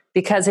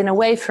 Because in a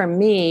way, for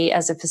me,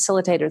 as a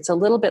facilitator, it's a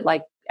little bit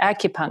like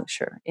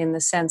acupuncture in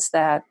the sense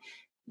that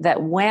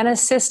when a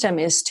system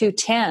is too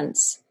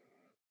tense,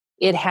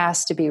 it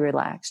has to be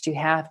relaxed. You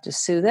have to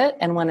soothe it.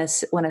 And when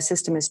a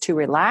system is too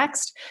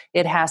relaxed,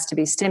 it has to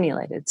be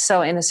stimulated.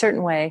 So in a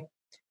certain way,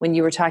 when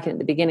you were talking at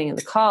the beginning of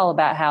the call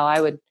about how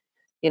I would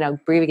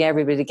breathing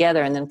everybody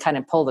together and then kind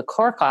of pull the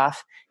cork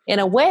off. In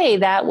a way,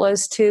 that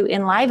was to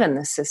enliven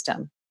the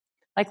system.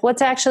 Like, what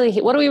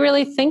do we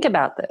really think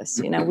about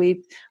this?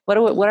 What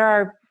are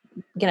our,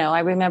 I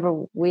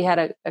remember we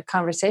had a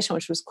conversation,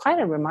 which was quite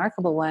a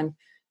remarkable one,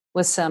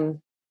 with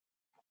some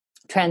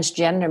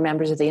transgender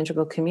members of the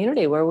integral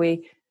community, where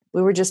we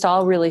were just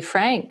all really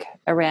frank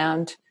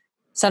around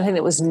something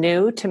that was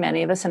new to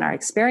many of us in our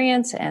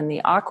experience, and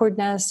the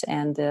awkwardness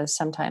and the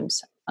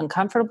sometimes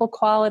uncomfortable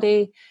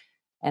quality,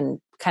 and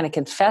kind of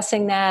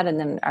confessing that. And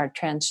then our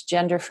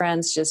transgender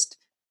friends just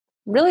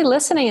really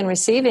listening and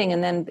receiving,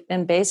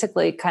 and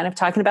basically kind of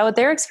talking about what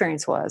their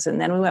experience was.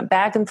 And then we went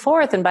back and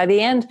forth. And by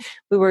the end,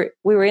 we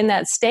were in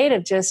that state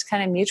of just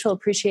kind of mutual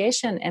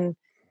appreciation. And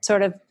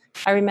sort of,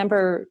 I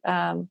remember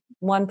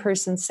one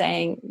person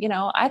saying,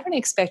 I don't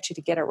expect you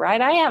to get it right.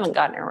 I haven't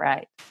gotten it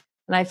right.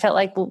 And I felt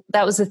like, well,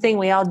 that was the thing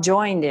we all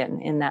joined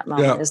in that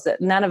moment, is that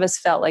none of us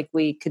felt like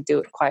we could do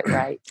it quite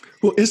right.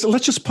 Well,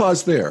 let's just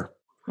pause there.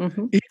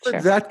 Mm-hmm.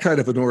 Even that kind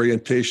of an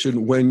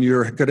orientation when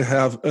you're going to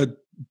have a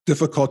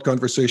difficult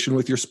conversation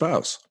with your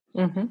spouse.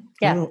 Mm-hmm.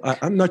 Yeah.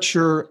 I'm not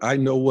sure I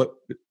know what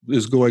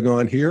is going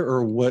on here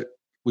or what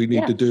we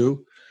need to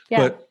do,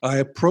 but I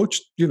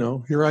approached,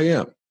 here I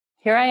am.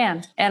 Here I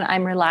am, and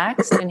I'm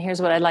relaxed, and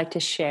here's what I'd like to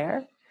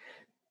share.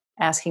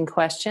 Asking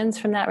questions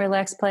from that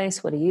relaxed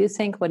place. What do you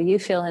think? What do you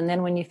feel? And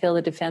then when you feel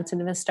the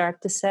defensiveness start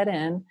to set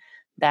in,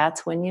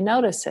 that's when you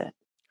notice it.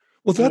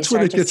 Well, that's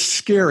when it gets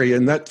scary,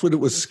 and that's when it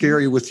was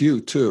scary with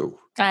you too.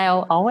 I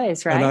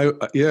always, right?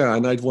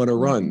 And I'd want to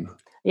run.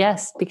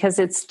 Yes, because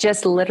it's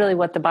just literally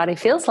what the body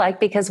feels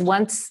like. Because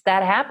once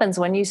that happens,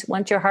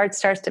 once your heart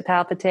starts to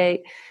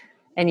palpitate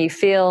and you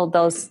feel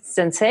those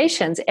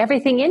sensations,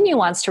 everything in you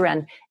wants to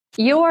run.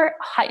 Your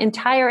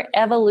entire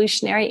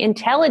evolutionary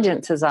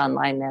intelligence is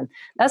online then.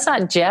 That's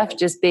not Jeff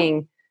just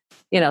being,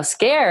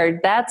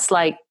 scared. That's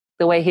like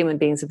the way human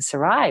beings have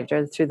survived,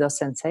 or through those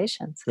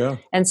sensations. Yeah.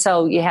 And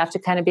so you have to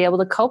kind of be able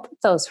to cope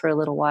with those for a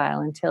little while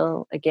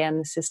until, again,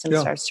 the system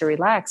starts to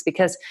relax,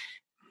 because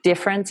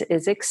difference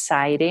is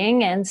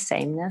exciting and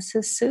sameness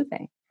is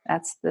soothing.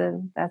 That's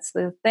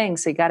the thing.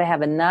 So you got to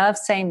have enough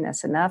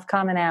sameness, enough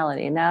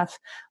commonality, enough,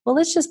 well,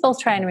 let's just both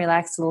try and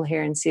relax a little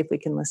here and see if we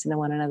can listen to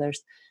one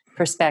another's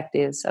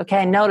perspectives. Okay,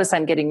 I notice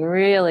I'm getting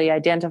really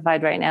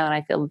identified right now, and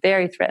I feel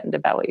very threatened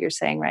about what you're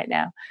saying right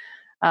now.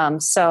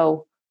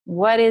 So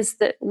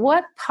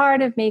what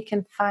part of me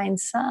can find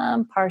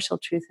some partial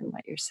truth in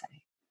what you're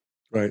saying?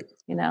 Right.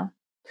 Yeah.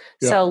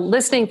 So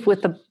learning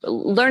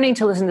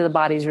to listen to the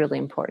body is really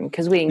important,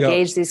 because we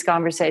engage these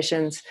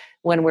conversations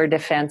when we're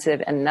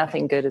defensive and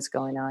nothing good is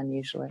going on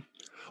usually.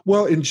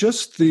 Well, in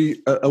just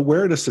the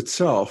awareness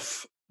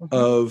itself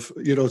of,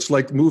 it's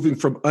like moving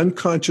from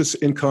unconscious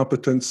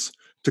incompetence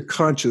to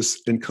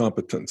conscious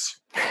incompetence.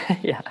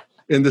 Yeah.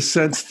 In the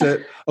sense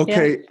that,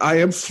 I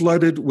am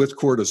flooded with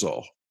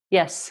cortisol.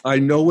 Yes. I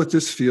know what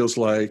this feels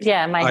like.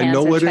 Yeah, my hands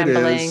are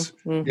trembling. It is.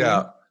 Mm-hmm.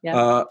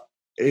 Yeah.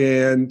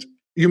 And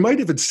you might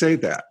even say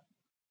that.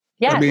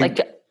 Yeah,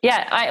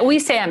 we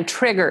say I'm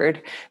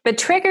triggered, but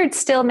triggered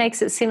still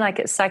makes it seem like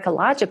it's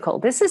psychological.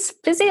 This is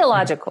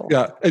physiological.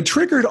 Yeah, and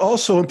triggered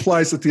also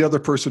implies that the other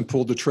person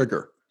pulled the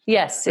trigger.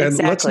 Yes, exactly.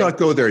 And let's not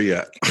go there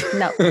yet.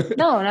 No.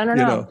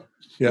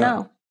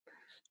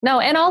 No,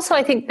 and also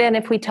I think then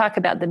if we talk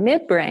about the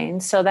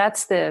midbrain, so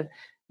that's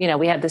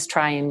we have this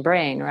triune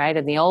brain, right?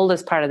 And the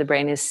oldest part of the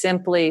brain is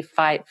simply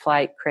fight,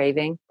 flight,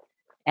 craving,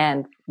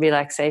 and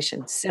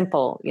relaxation.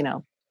 Simple,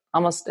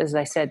 almost, as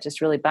I said,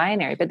 just really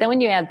binary. But then when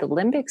you add the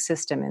limbic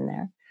system in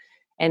there,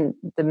 and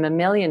the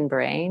mammalian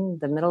brain,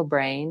 the middle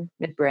brain,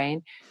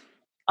 midbrain,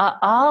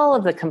 all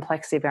of the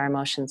complexity of our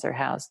emotions are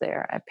housed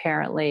there.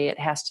 Apparently, it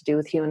has to do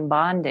with human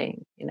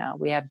bonding.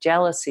 We have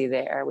jealousy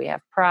there. We have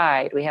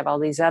pride. We have all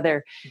these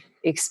other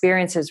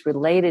experiences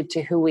related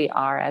to who we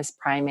are as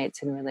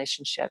primates in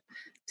relationship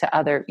to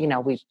other,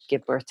 we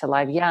give birth to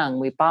live young,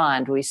 we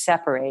bond, we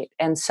separate.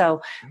 And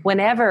so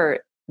whenever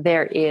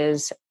there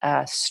is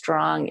a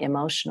strong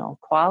emotional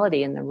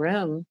quality in the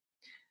room,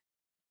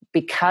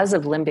 because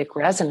of limbic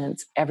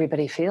resonance,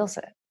 everybody feels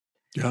it.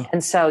 Yeah.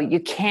 And so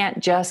you can't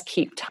just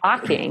keep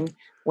talking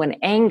when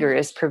anger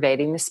is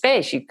pervading the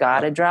space. You've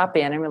got to drop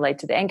in and relate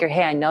to the anger.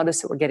 Hey, I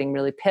notice that we're getting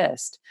really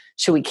pissed.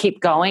 Should we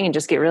keep going and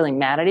just get really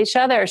mad at each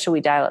other, or should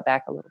we dial it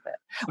back a little bit?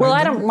 Well,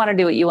 I don't want to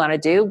do what you want to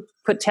do.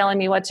 Quit telling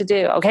me what to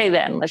do. Okay,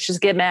 then let's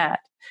just get mad.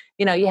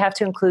 You have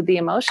to include the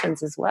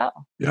emotions as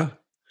well. Yeah.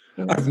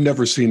 I've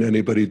never seen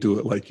anybody do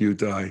it like you,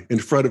 Di. In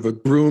front of a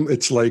room,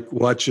 it's like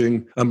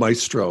watching a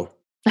maestro.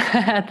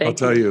 I'll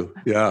tell you.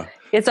 Yeah.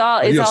 It's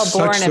all you have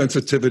born such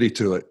sensitivity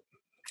to it.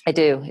 I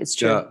do. It's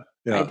true.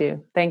 Yeah. I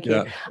do. Thank you.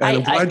 Yeah. And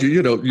I'm glad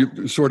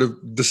you sort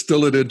of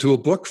distill it into a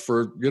book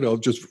for,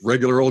 just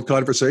regular old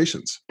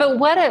conversations. But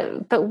what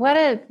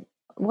a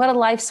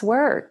life's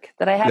work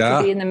that I have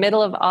to be in the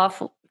middle of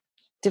awful,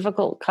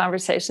 difficult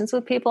conversations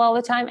with people all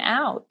the time.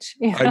 Ouch.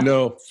 I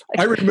know.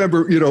 I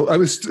remember, I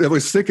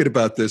was thinking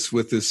about this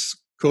with this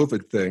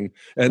COVID thing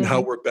and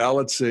how we're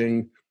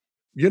balancing,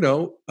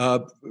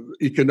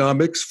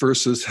 economics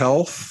versus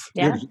health,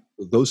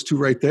 those two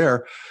right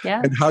there,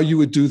 and how you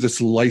would do this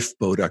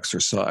lifeboat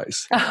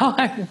exercise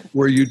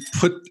where you'd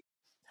put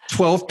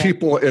 12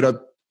 people in a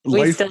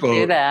lifeboat. We still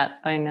do that.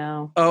 I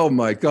know. Oh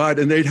my God.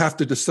 And they'd have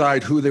to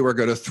decide who they were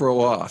going to throw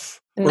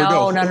off.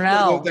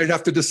 No. They'd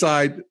have to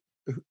decide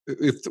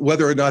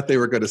whether or not they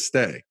were going to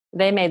stay.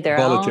 They made their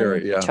own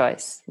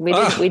choice.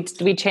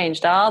 We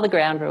changed all the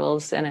ground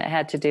rules, and it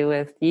had to do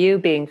with you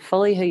being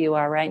fully who you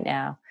are right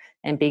now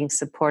and being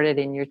supported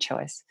in your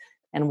choice.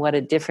 And what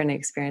a different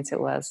experience it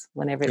was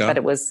but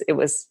it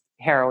was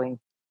harrowing.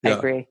 I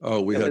agree.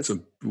 Oh, we had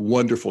some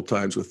wonderful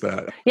times with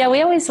that. Yeah,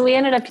 we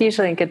ended up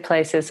usually in good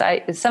places.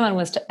 Someone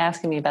was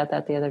asking me about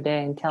that the other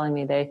day and telling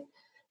me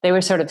they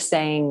were sort of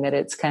saying that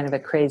it's kind of a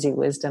crazy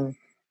wisdom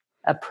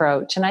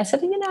approach. And I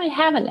said, I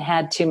haven't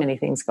had too many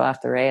things go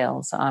off the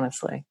rails,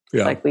 honestly.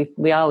 Yeah. Like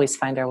we always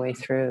find our way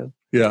through.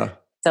 Yeah.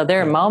 So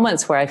there are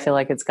moments where I feel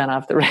like it's gone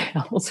off the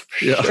rails for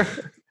sure.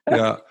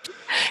 Yeah.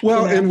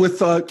 Well, and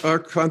with our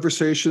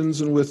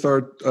conversations and with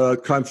our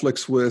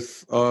conflicts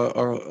with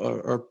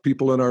our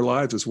people in our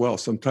lives as well,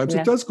 sometimes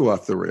it does go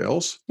off the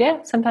rails.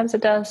 Yeah, sometimes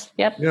it does.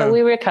 Yep. Yeah. But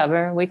we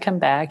recover, we come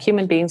back.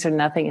 Human beings are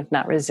nothing if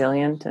not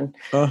resilient. And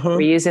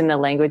we're using the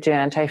language of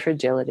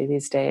anti-fragility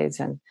these days.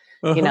 And,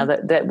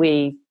 that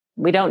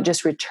we don't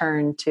just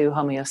return to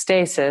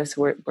homeostasis.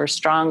 We're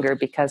stronger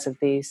because of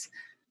these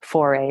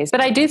forays.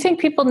 But I do think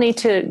people need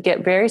to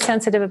get very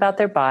sensitive about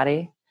their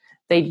body.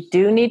 They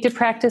do need to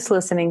practice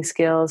listening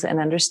skills and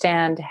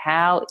understand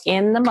how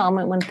in the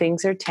moment when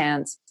things are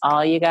tense,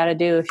 all you got to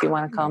do if you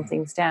want to calm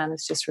things down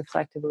is just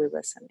reflectively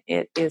listen.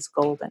 It is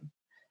golden.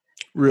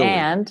 Really?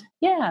 And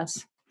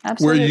yes,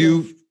 absolutely. Where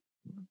you,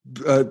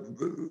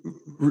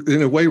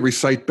 in a way,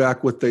 recite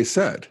back what they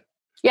said.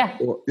 Yeah.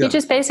 You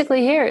just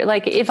basically hear,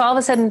 like, if all of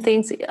a sudden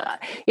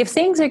if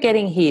things are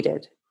getting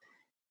heated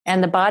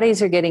and the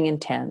bodies are getting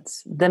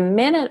intense, the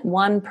minute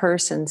one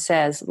person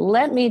says,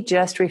 let me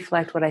just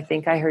reflect what I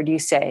think I heard you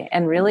say,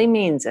 and really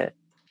means it,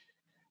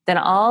 then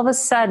all of a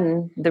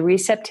sudden the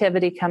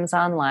receptivity comes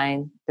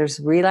online. There's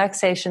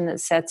relaxation that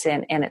sets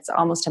in, and it's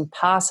almost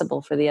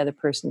impossible for the other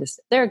person to.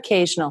 There are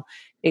occasional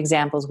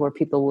examples where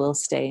people will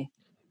stay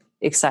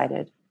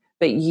excited,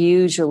 but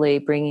usually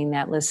bringing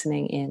that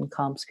listening in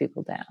calms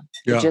people down.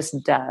 Yeah. It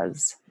just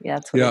does. Yeah,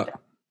 that's what it does.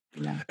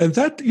 Yeah. And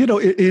that,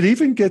 it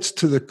even gets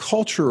to the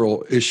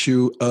cultural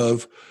issue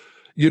of,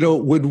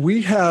 when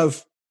we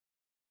have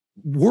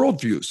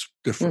worldviews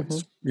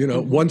difference,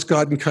 one's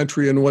God and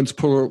country and one's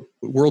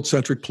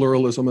world-centric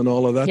pluralism and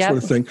all of that sort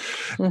of thing.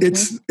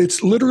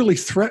 It's literally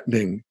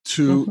threatening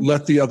to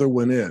let the other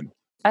one in.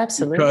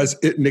 Absolutely. Because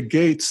it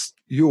negates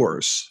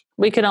yours.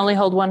 We can only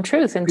hold one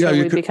truth until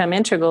we become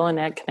integral, and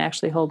that can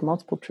actually hold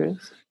multiple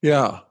truths.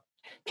 Yeah.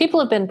 People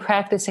have been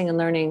practicing and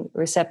learning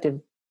receptive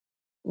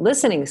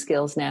listening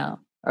skills now,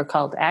 are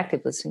called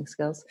active listening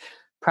skills,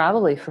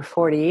 probably for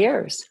 40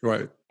 years.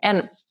 Right.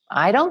 And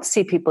I don't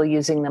see people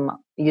using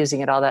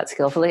it all that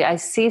skillfully. I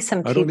see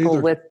some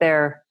people with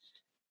their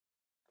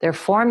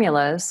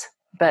formulas,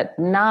 but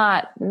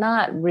not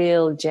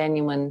real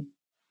genuine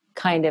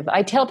kind of.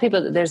 I tell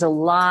people that there's a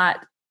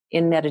lot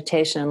in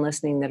meditation and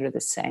listening that are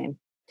the same.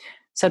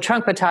 So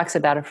Trungpa talks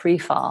about a free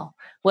fall.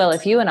 Well,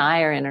 if you and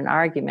I are in an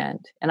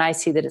argument and I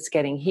see that it's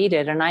getting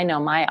heated, and I know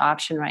my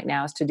option right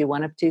now is to do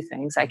one of two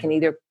things. I can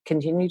either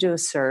continue to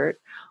assert,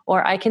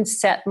 or I can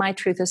set my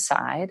truth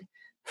aside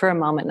for a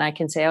moment and I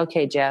can say,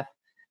 okay, Jeff,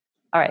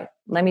 all right,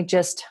 I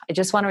just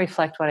want to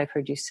reflect what I've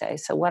heard you say.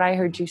 So what I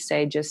heard you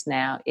say just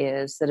now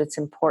is that it's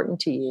important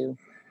to you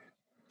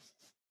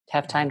to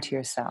have time to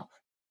yourself.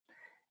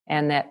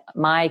 And that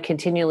my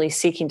continually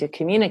seeking to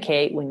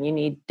communicate when you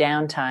need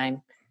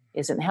downtime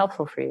isn't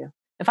helpful for you.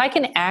 If I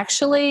can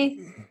actually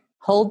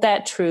hold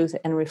that truth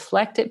and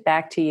reflect it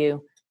back to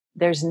you,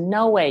 there's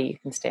no way you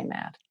can stay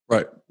mad.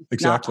 Right.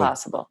 Exactly. Not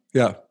possible.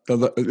 Yeah.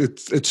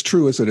 It's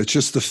true, isn't it? It's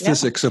just the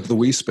physics of the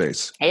we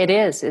space. It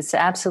is. It's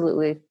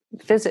absolutely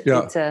physics.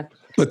 Yeah.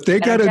 But they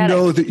got to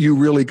know that you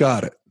really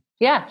got it.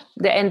 Yeah.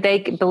 And they,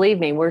 believe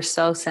me, we're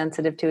so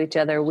sensitive to each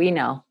other. We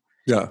know.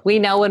 Yeah. We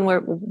know when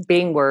we're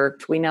being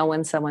worked. We know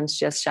when someone's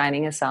just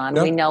shining us on.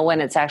 Yep. We know when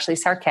it's actually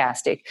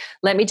sarcastic.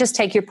 Let me just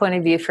take your point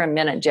of view for a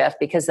minute, Jeff,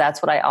 because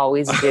that's what I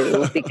always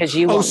do. Because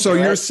you won't so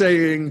you're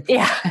saying...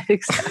 Yeah,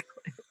 exactly.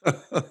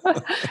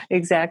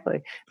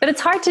 Exactly. But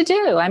it's hard to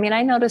do. I mean,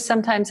 I notice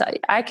sometimes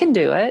I can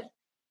do it,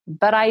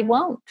 but I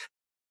won't.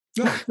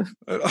 No.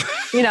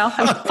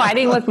 I'm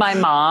fighting with my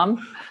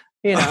mom.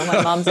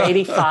 My mom's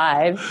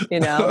 85,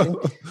 and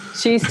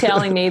she's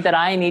telling me that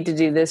I need to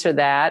do this or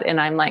that. And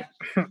I'm like,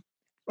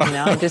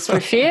 I just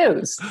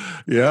refuse.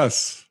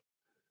 Yes.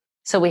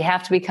 So we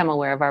have to become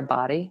aware of our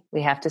body.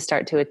 We have to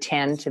start to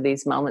attend to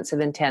these moments of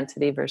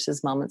intensity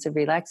versus moments of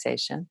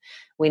relaxation.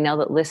 We know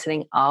that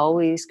listening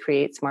always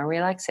creates more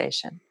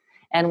relaxation.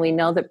 And we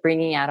know that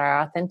bringing out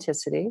our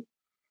authenticity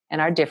and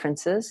our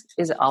differences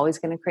is always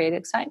going to create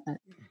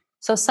excitement.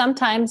 So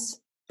sometimes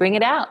bring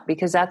it out,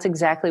 because that's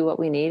exactly what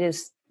we need,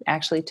 is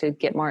actually to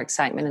get more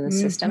excitement in the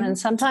system. And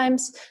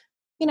sometimes,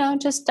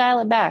 just dial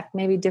it back.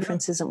 Maybe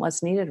difference isn't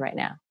what's needed right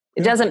now.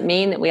 It doesn't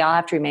mean that we all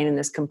have to remain in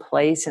this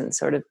complacent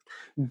sort of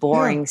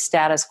boring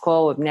status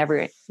quo of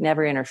never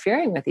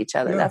interfering with each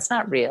other. That's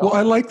not real. Well,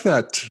 I like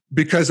that,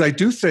 because I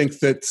do think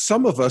that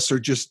some of us are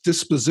just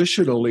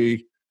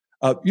dispositionally,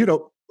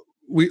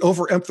 we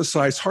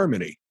overemphasize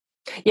harmony.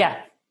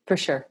 Yeah, for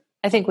sure.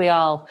 I think we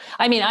all,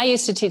 I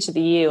used to teach at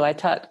the U. I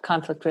taught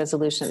conflict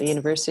resolution at the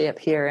university up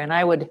here, and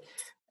I'd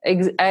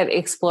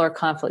explore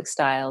conflict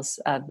styles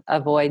of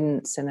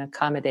avoidance and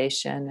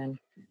accommodation and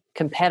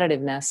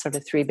competitiveness, sort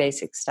of three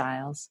basic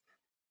styles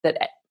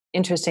that,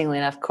 interestingly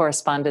enough,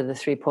 correspond to the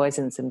three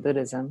poisons in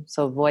Buddhism.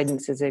 So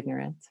avoidance is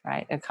ignorance,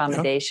 right?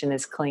 Accommodation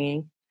is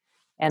clinging.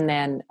 And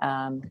then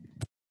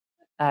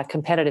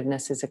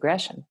competitiveness is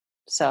aggression.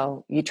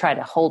 So you try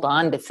to hold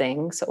on to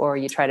things, or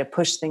you try to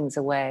push things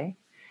away.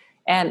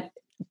 And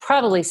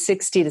probably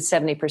 60 to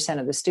 70%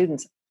 of the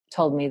students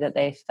told me that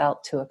they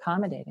felt too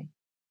accommodating,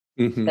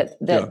 that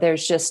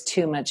there's just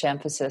too much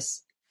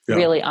emphasis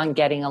really on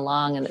getting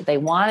along, and that they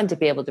wanted to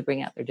be able to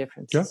bring out their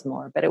differences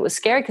more. But it was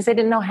scary because they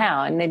didn't know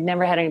how, and they'd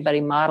never had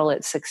anybody model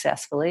it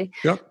successfully.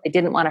 They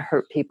didn't want to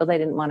hurt people. They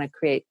didn't want to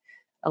create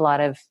a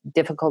lot of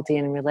difficulty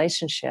in a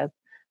relationship,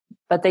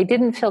 but they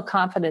didn't feel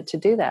confident to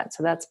do that.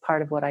 So that's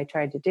part of what I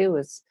tried to do,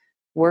 was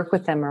work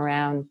with them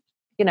around,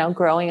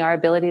 growing our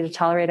ability to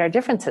tolerate our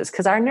differences,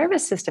 because our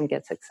nervous system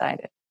gets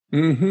excited,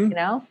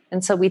 and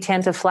so we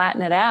tend to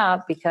flatten it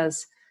out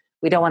because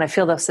we don't want to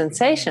feel those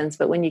sensations.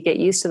 But when you get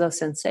used to those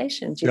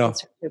sensations, you can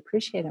start to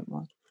appreciate it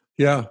more.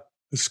 Yeah.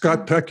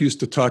 Scott Peck used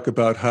to talk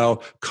about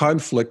how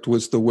conflict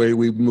was the way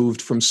we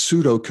moved from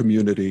pseudo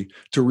community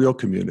to real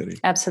community.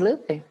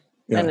 Absolutely.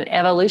 And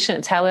evolution,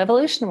 it's how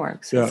evolution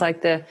works. It's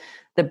like the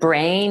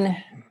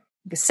brain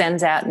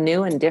sends out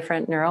new and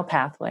different neural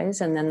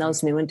pathways, and then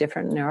those new and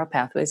different neural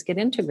pathways get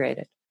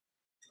integrated.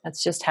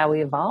 That's just how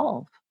we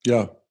evolve.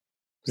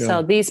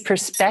 So these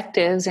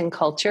perspectives in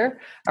culture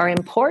are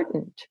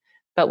important,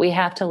 but we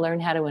have to learn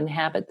how to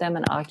inhabit them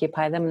and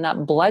occupy them, and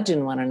not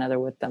bludgeon one another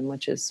with them,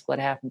 which is what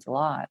happens a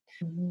lot.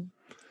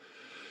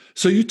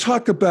 So you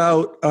talk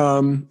about,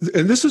 and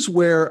this is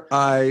where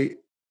I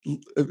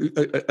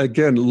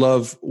again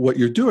love what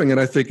you're doing,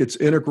 and I think it's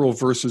integral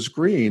versus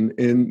green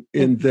in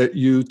that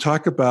you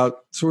talk about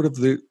sort of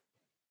the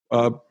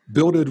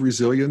built-in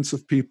resilience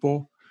of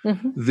people,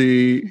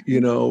 the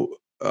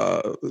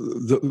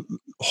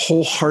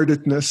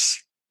wholeheartedness.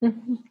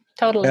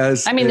 Totally.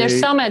 There's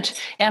so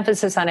much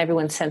emphasis on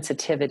everyone's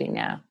sensitivity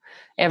now.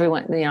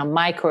 Everyone,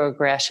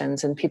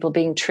 microaggressions and people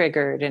being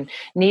triggered and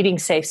needing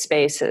safe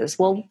spaces.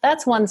 Well,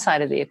 that's one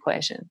side of the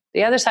equation.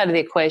 The other side of the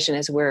equation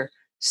is we're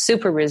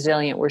super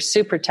resilient. We're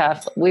super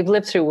tough. We've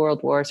lived through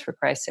world wars, for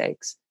Christ's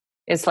sakes.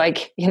 It's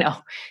like,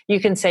 you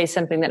can say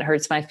something that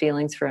hurts my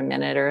feelings for a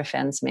minute or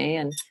offends me,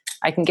 and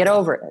I can get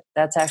over it.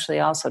 That's actually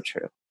also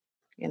true,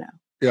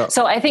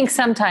 So I think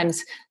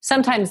sometimes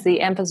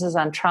the emphasis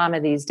on trauma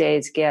these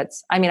days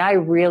gets, I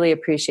really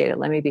appreciate it.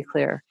 Let me be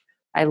clear.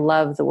 I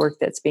love the work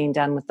that's being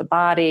done with the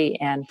body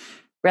and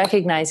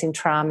recognizing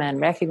trauma and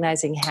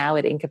recognizing how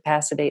it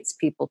incapacitates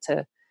people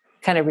to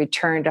kind of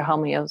return to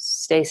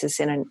homeostasis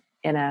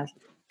in a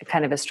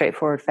kind of a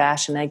straightforward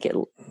fashion. They get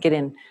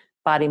in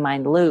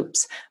body-mind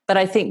loops. But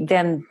I think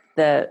then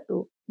the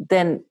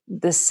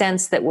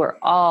sense that we're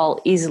all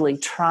easily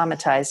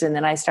traumatized, and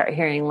then I start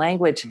hearing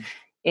language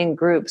in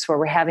groups where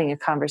we're having a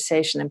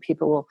conversation and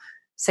people will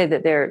say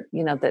that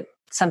that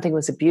something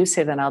was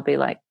abusive, and I'll be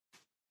like,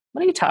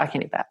 what are you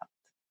talking about?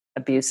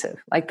 Abusive.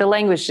 Like the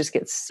language just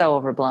gets so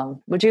overblown.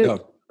 Would you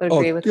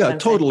agree with that? Yeah,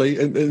 totally.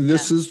 And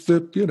this is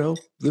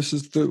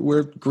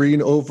where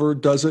green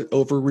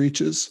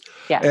overreaches.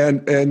 Yeah.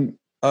 And in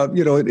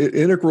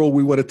integral,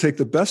 we want to take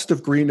the best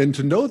of green and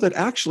to know that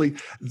actually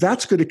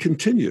that's going to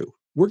continue.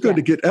 We're going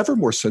to get ever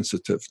more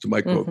sensitive to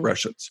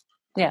microaggressions.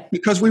 Yeah.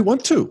 Because we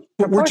want to.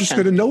 But we're just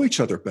going to know each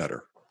other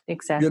better.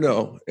 Exactly.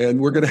 And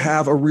we're going to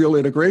have a real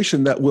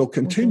integration that will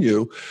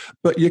continue.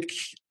 But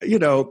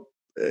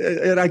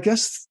and I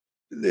guess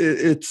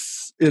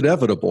it's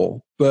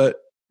inevitable, but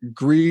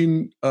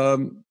green,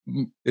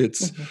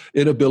 its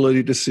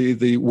inability to see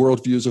the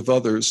worldviews of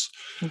others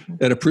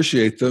and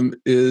appreciate them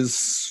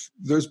there's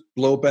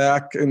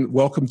blowback, and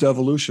welcome to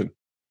evolution.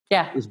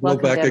 Yeah. There's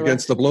blowback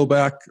against the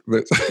blowback.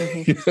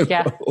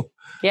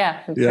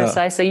 Yeah,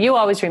 precisely. You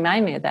always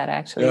remind me of that,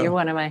 actually. Yeah.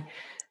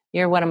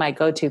 You're one of my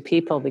go-to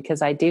people,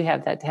 because I do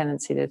have that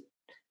tendency to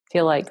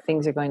feel like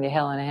things are going to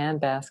hell in a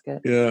handbasket.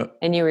 Yeah.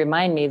 And you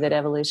remind me that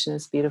evolution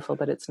is beautiful,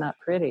 but it's not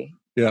pretty.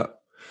 Yeah.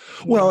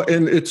 Well,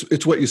 and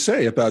it's what you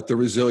say about the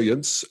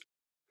resilience.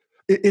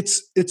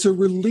 It's a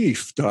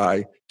relief,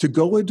 Di, to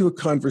go into a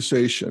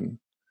conversation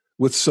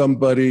with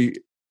somebody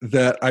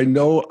that I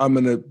know I'm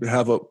going to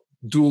have a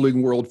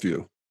dueling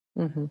worldview,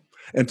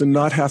 and to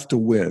not have to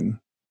win.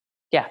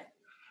 Yeah.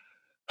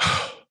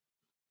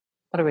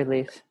 What a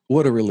relief.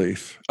 What a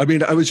relief.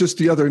 I was just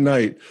the other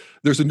night,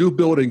 there's a new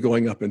building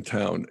going up in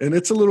town, and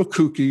it's a little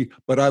kooky,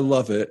 but I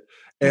love it.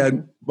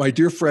 And my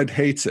dear friend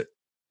hates it.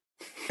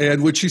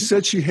 And when she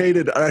said she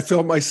hated it, I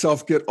felt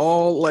myself get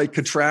all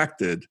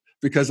contracted,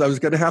 because I was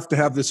going to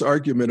have this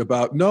argument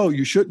about, no,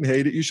 you shouldn't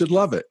hate it, you should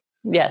love it.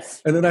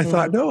 Yes. And then I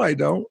thought, no, I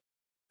don't.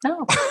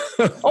 No.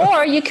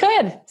 Or you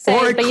could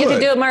say, but you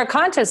could do it more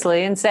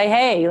consciously and say,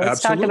 hey,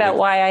 let's talk about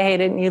why I hate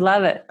it and you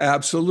love it.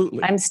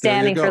 Absolutely. I'm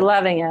standing for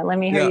loving it. Let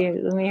me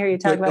hear you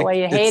talk about why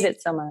you hate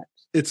it so much.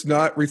 It's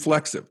not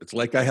reflexive. It's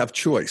like I have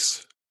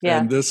choice. Yeah.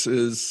 And this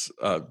is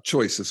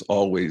choice is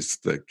always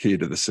the key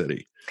to the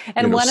city.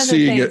 And one of the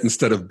seeing it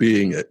instead of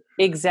being it.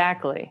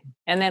 Exactly.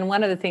 And then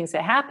one of the things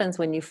that happens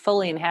when you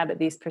fully inhabit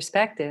these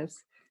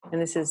perspectives,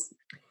 and this is,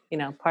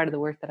 part of the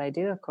work that I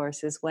do, of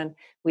course, is when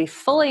we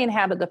fully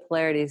inhabit the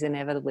polarities,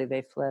 inevitably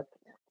they flip.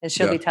 And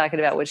she'll be talking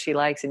about what she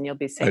likes, and you'll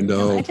be saying,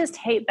 I just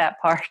hate that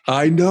part.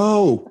 I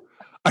know.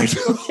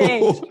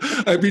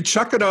 I mean,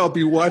 Chuck and I'll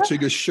be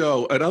watching a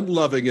show, and I'm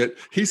loving it.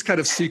 He's kind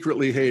of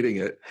secretly hating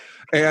it.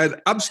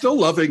 And I'm still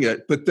loving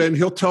it, but then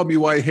he'll tell me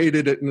why I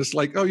hated it. And it's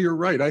like, oh, you're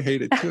right. I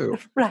hate it too.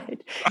 Right.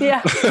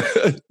 Yeah.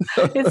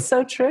 It's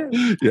so true.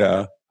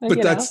 Yeah. But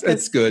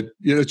it's good.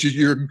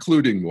 You're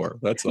including more.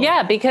 That's all.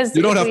 Yeah, because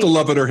you don't have to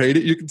love it or hate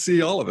it. You can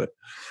see all of it.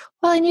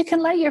 Well, and you can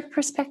let your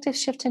perspective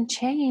shift and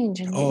change.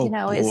 And,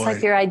 it's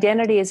like your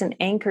identity isn't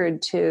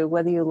anchored to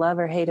whether you love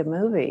or hate a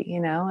movie.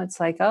 It's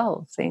like,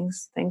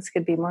 things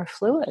could be more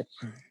fluid.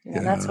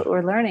 That's what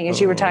we're learning.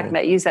 As you were talking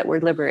about, use that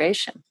word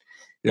liberation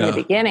in the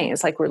beginning.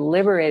 It's like we're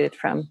liberated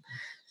from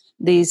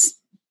these,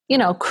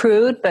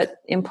 crude but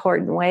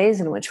important ways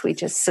in which we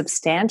just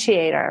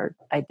substantiate our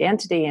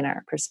identity and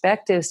our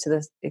perspectives to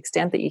the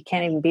extent that you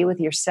can't even be with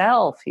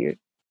yourself. You're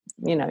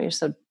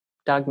so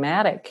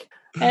dogmatic.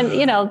 And,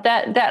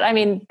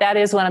 that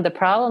is one of the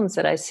problems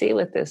that I see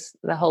with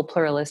the whole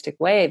pluralistic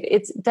wave.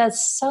 It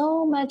does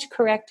so much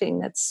correcting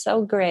that's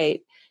so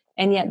great.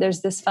 And yet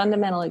there's this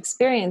fundamental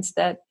experience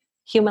that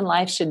human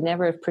life should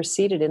never have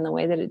proceeded in the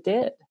way that it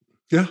did.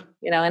 Yeah.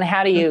 And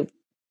how do you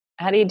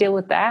deal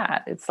with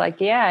that? It's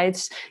like,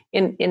 it's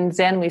in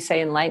Zen, we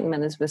say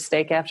enlightenment is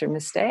mistake after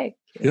mistake.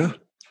 Yeah.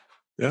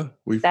 Yeah.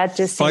 We that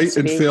just fight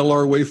and fail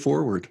our way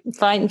forward.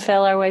 Fight and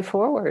fail our way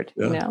forward,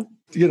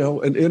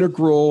 An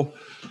integral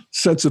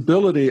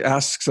sensibility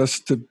asks us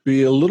to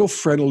be a little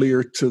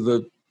friendlier to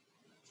the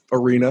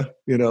arena,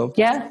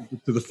 to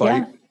the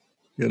fight,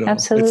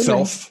 absolutely.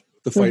 itself,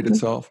 the fight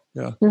itself.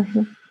 Yeah.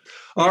 Mm-hmm.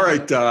 All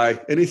right, Di,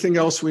 anything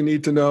else we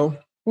need to know?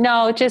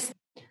 No, just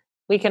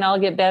we can all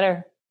get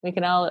better. We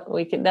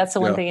can, that's the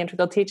one thing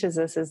Integral teaches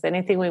us is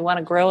anything we want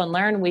to grow and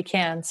learn, we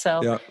can.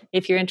 So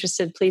if you're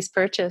interested, please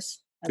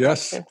purchase.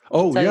 Yes.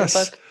 Oh,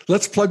 yes.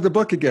 Let's plug the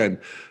book again.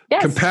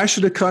 Yes.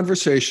 Compassionate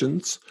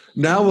Conversations,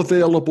 now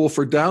available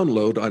for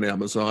download on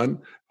Amazon.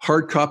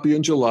 Hard copy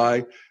in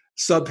July.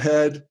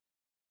 Subhead: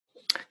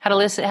 How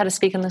to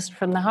speak and listen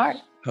from the heart.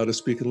 How to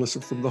speak and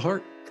listen from the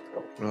heart.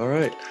 All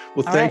right.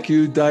 Well, thank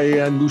you,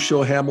 Diane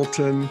Musho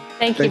Hamilton.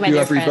 Thank you, my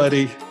dear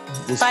everybody.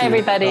 Bye,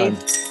 everybody.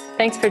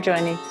 Thanks for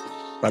joining.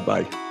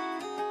 Bye-bye.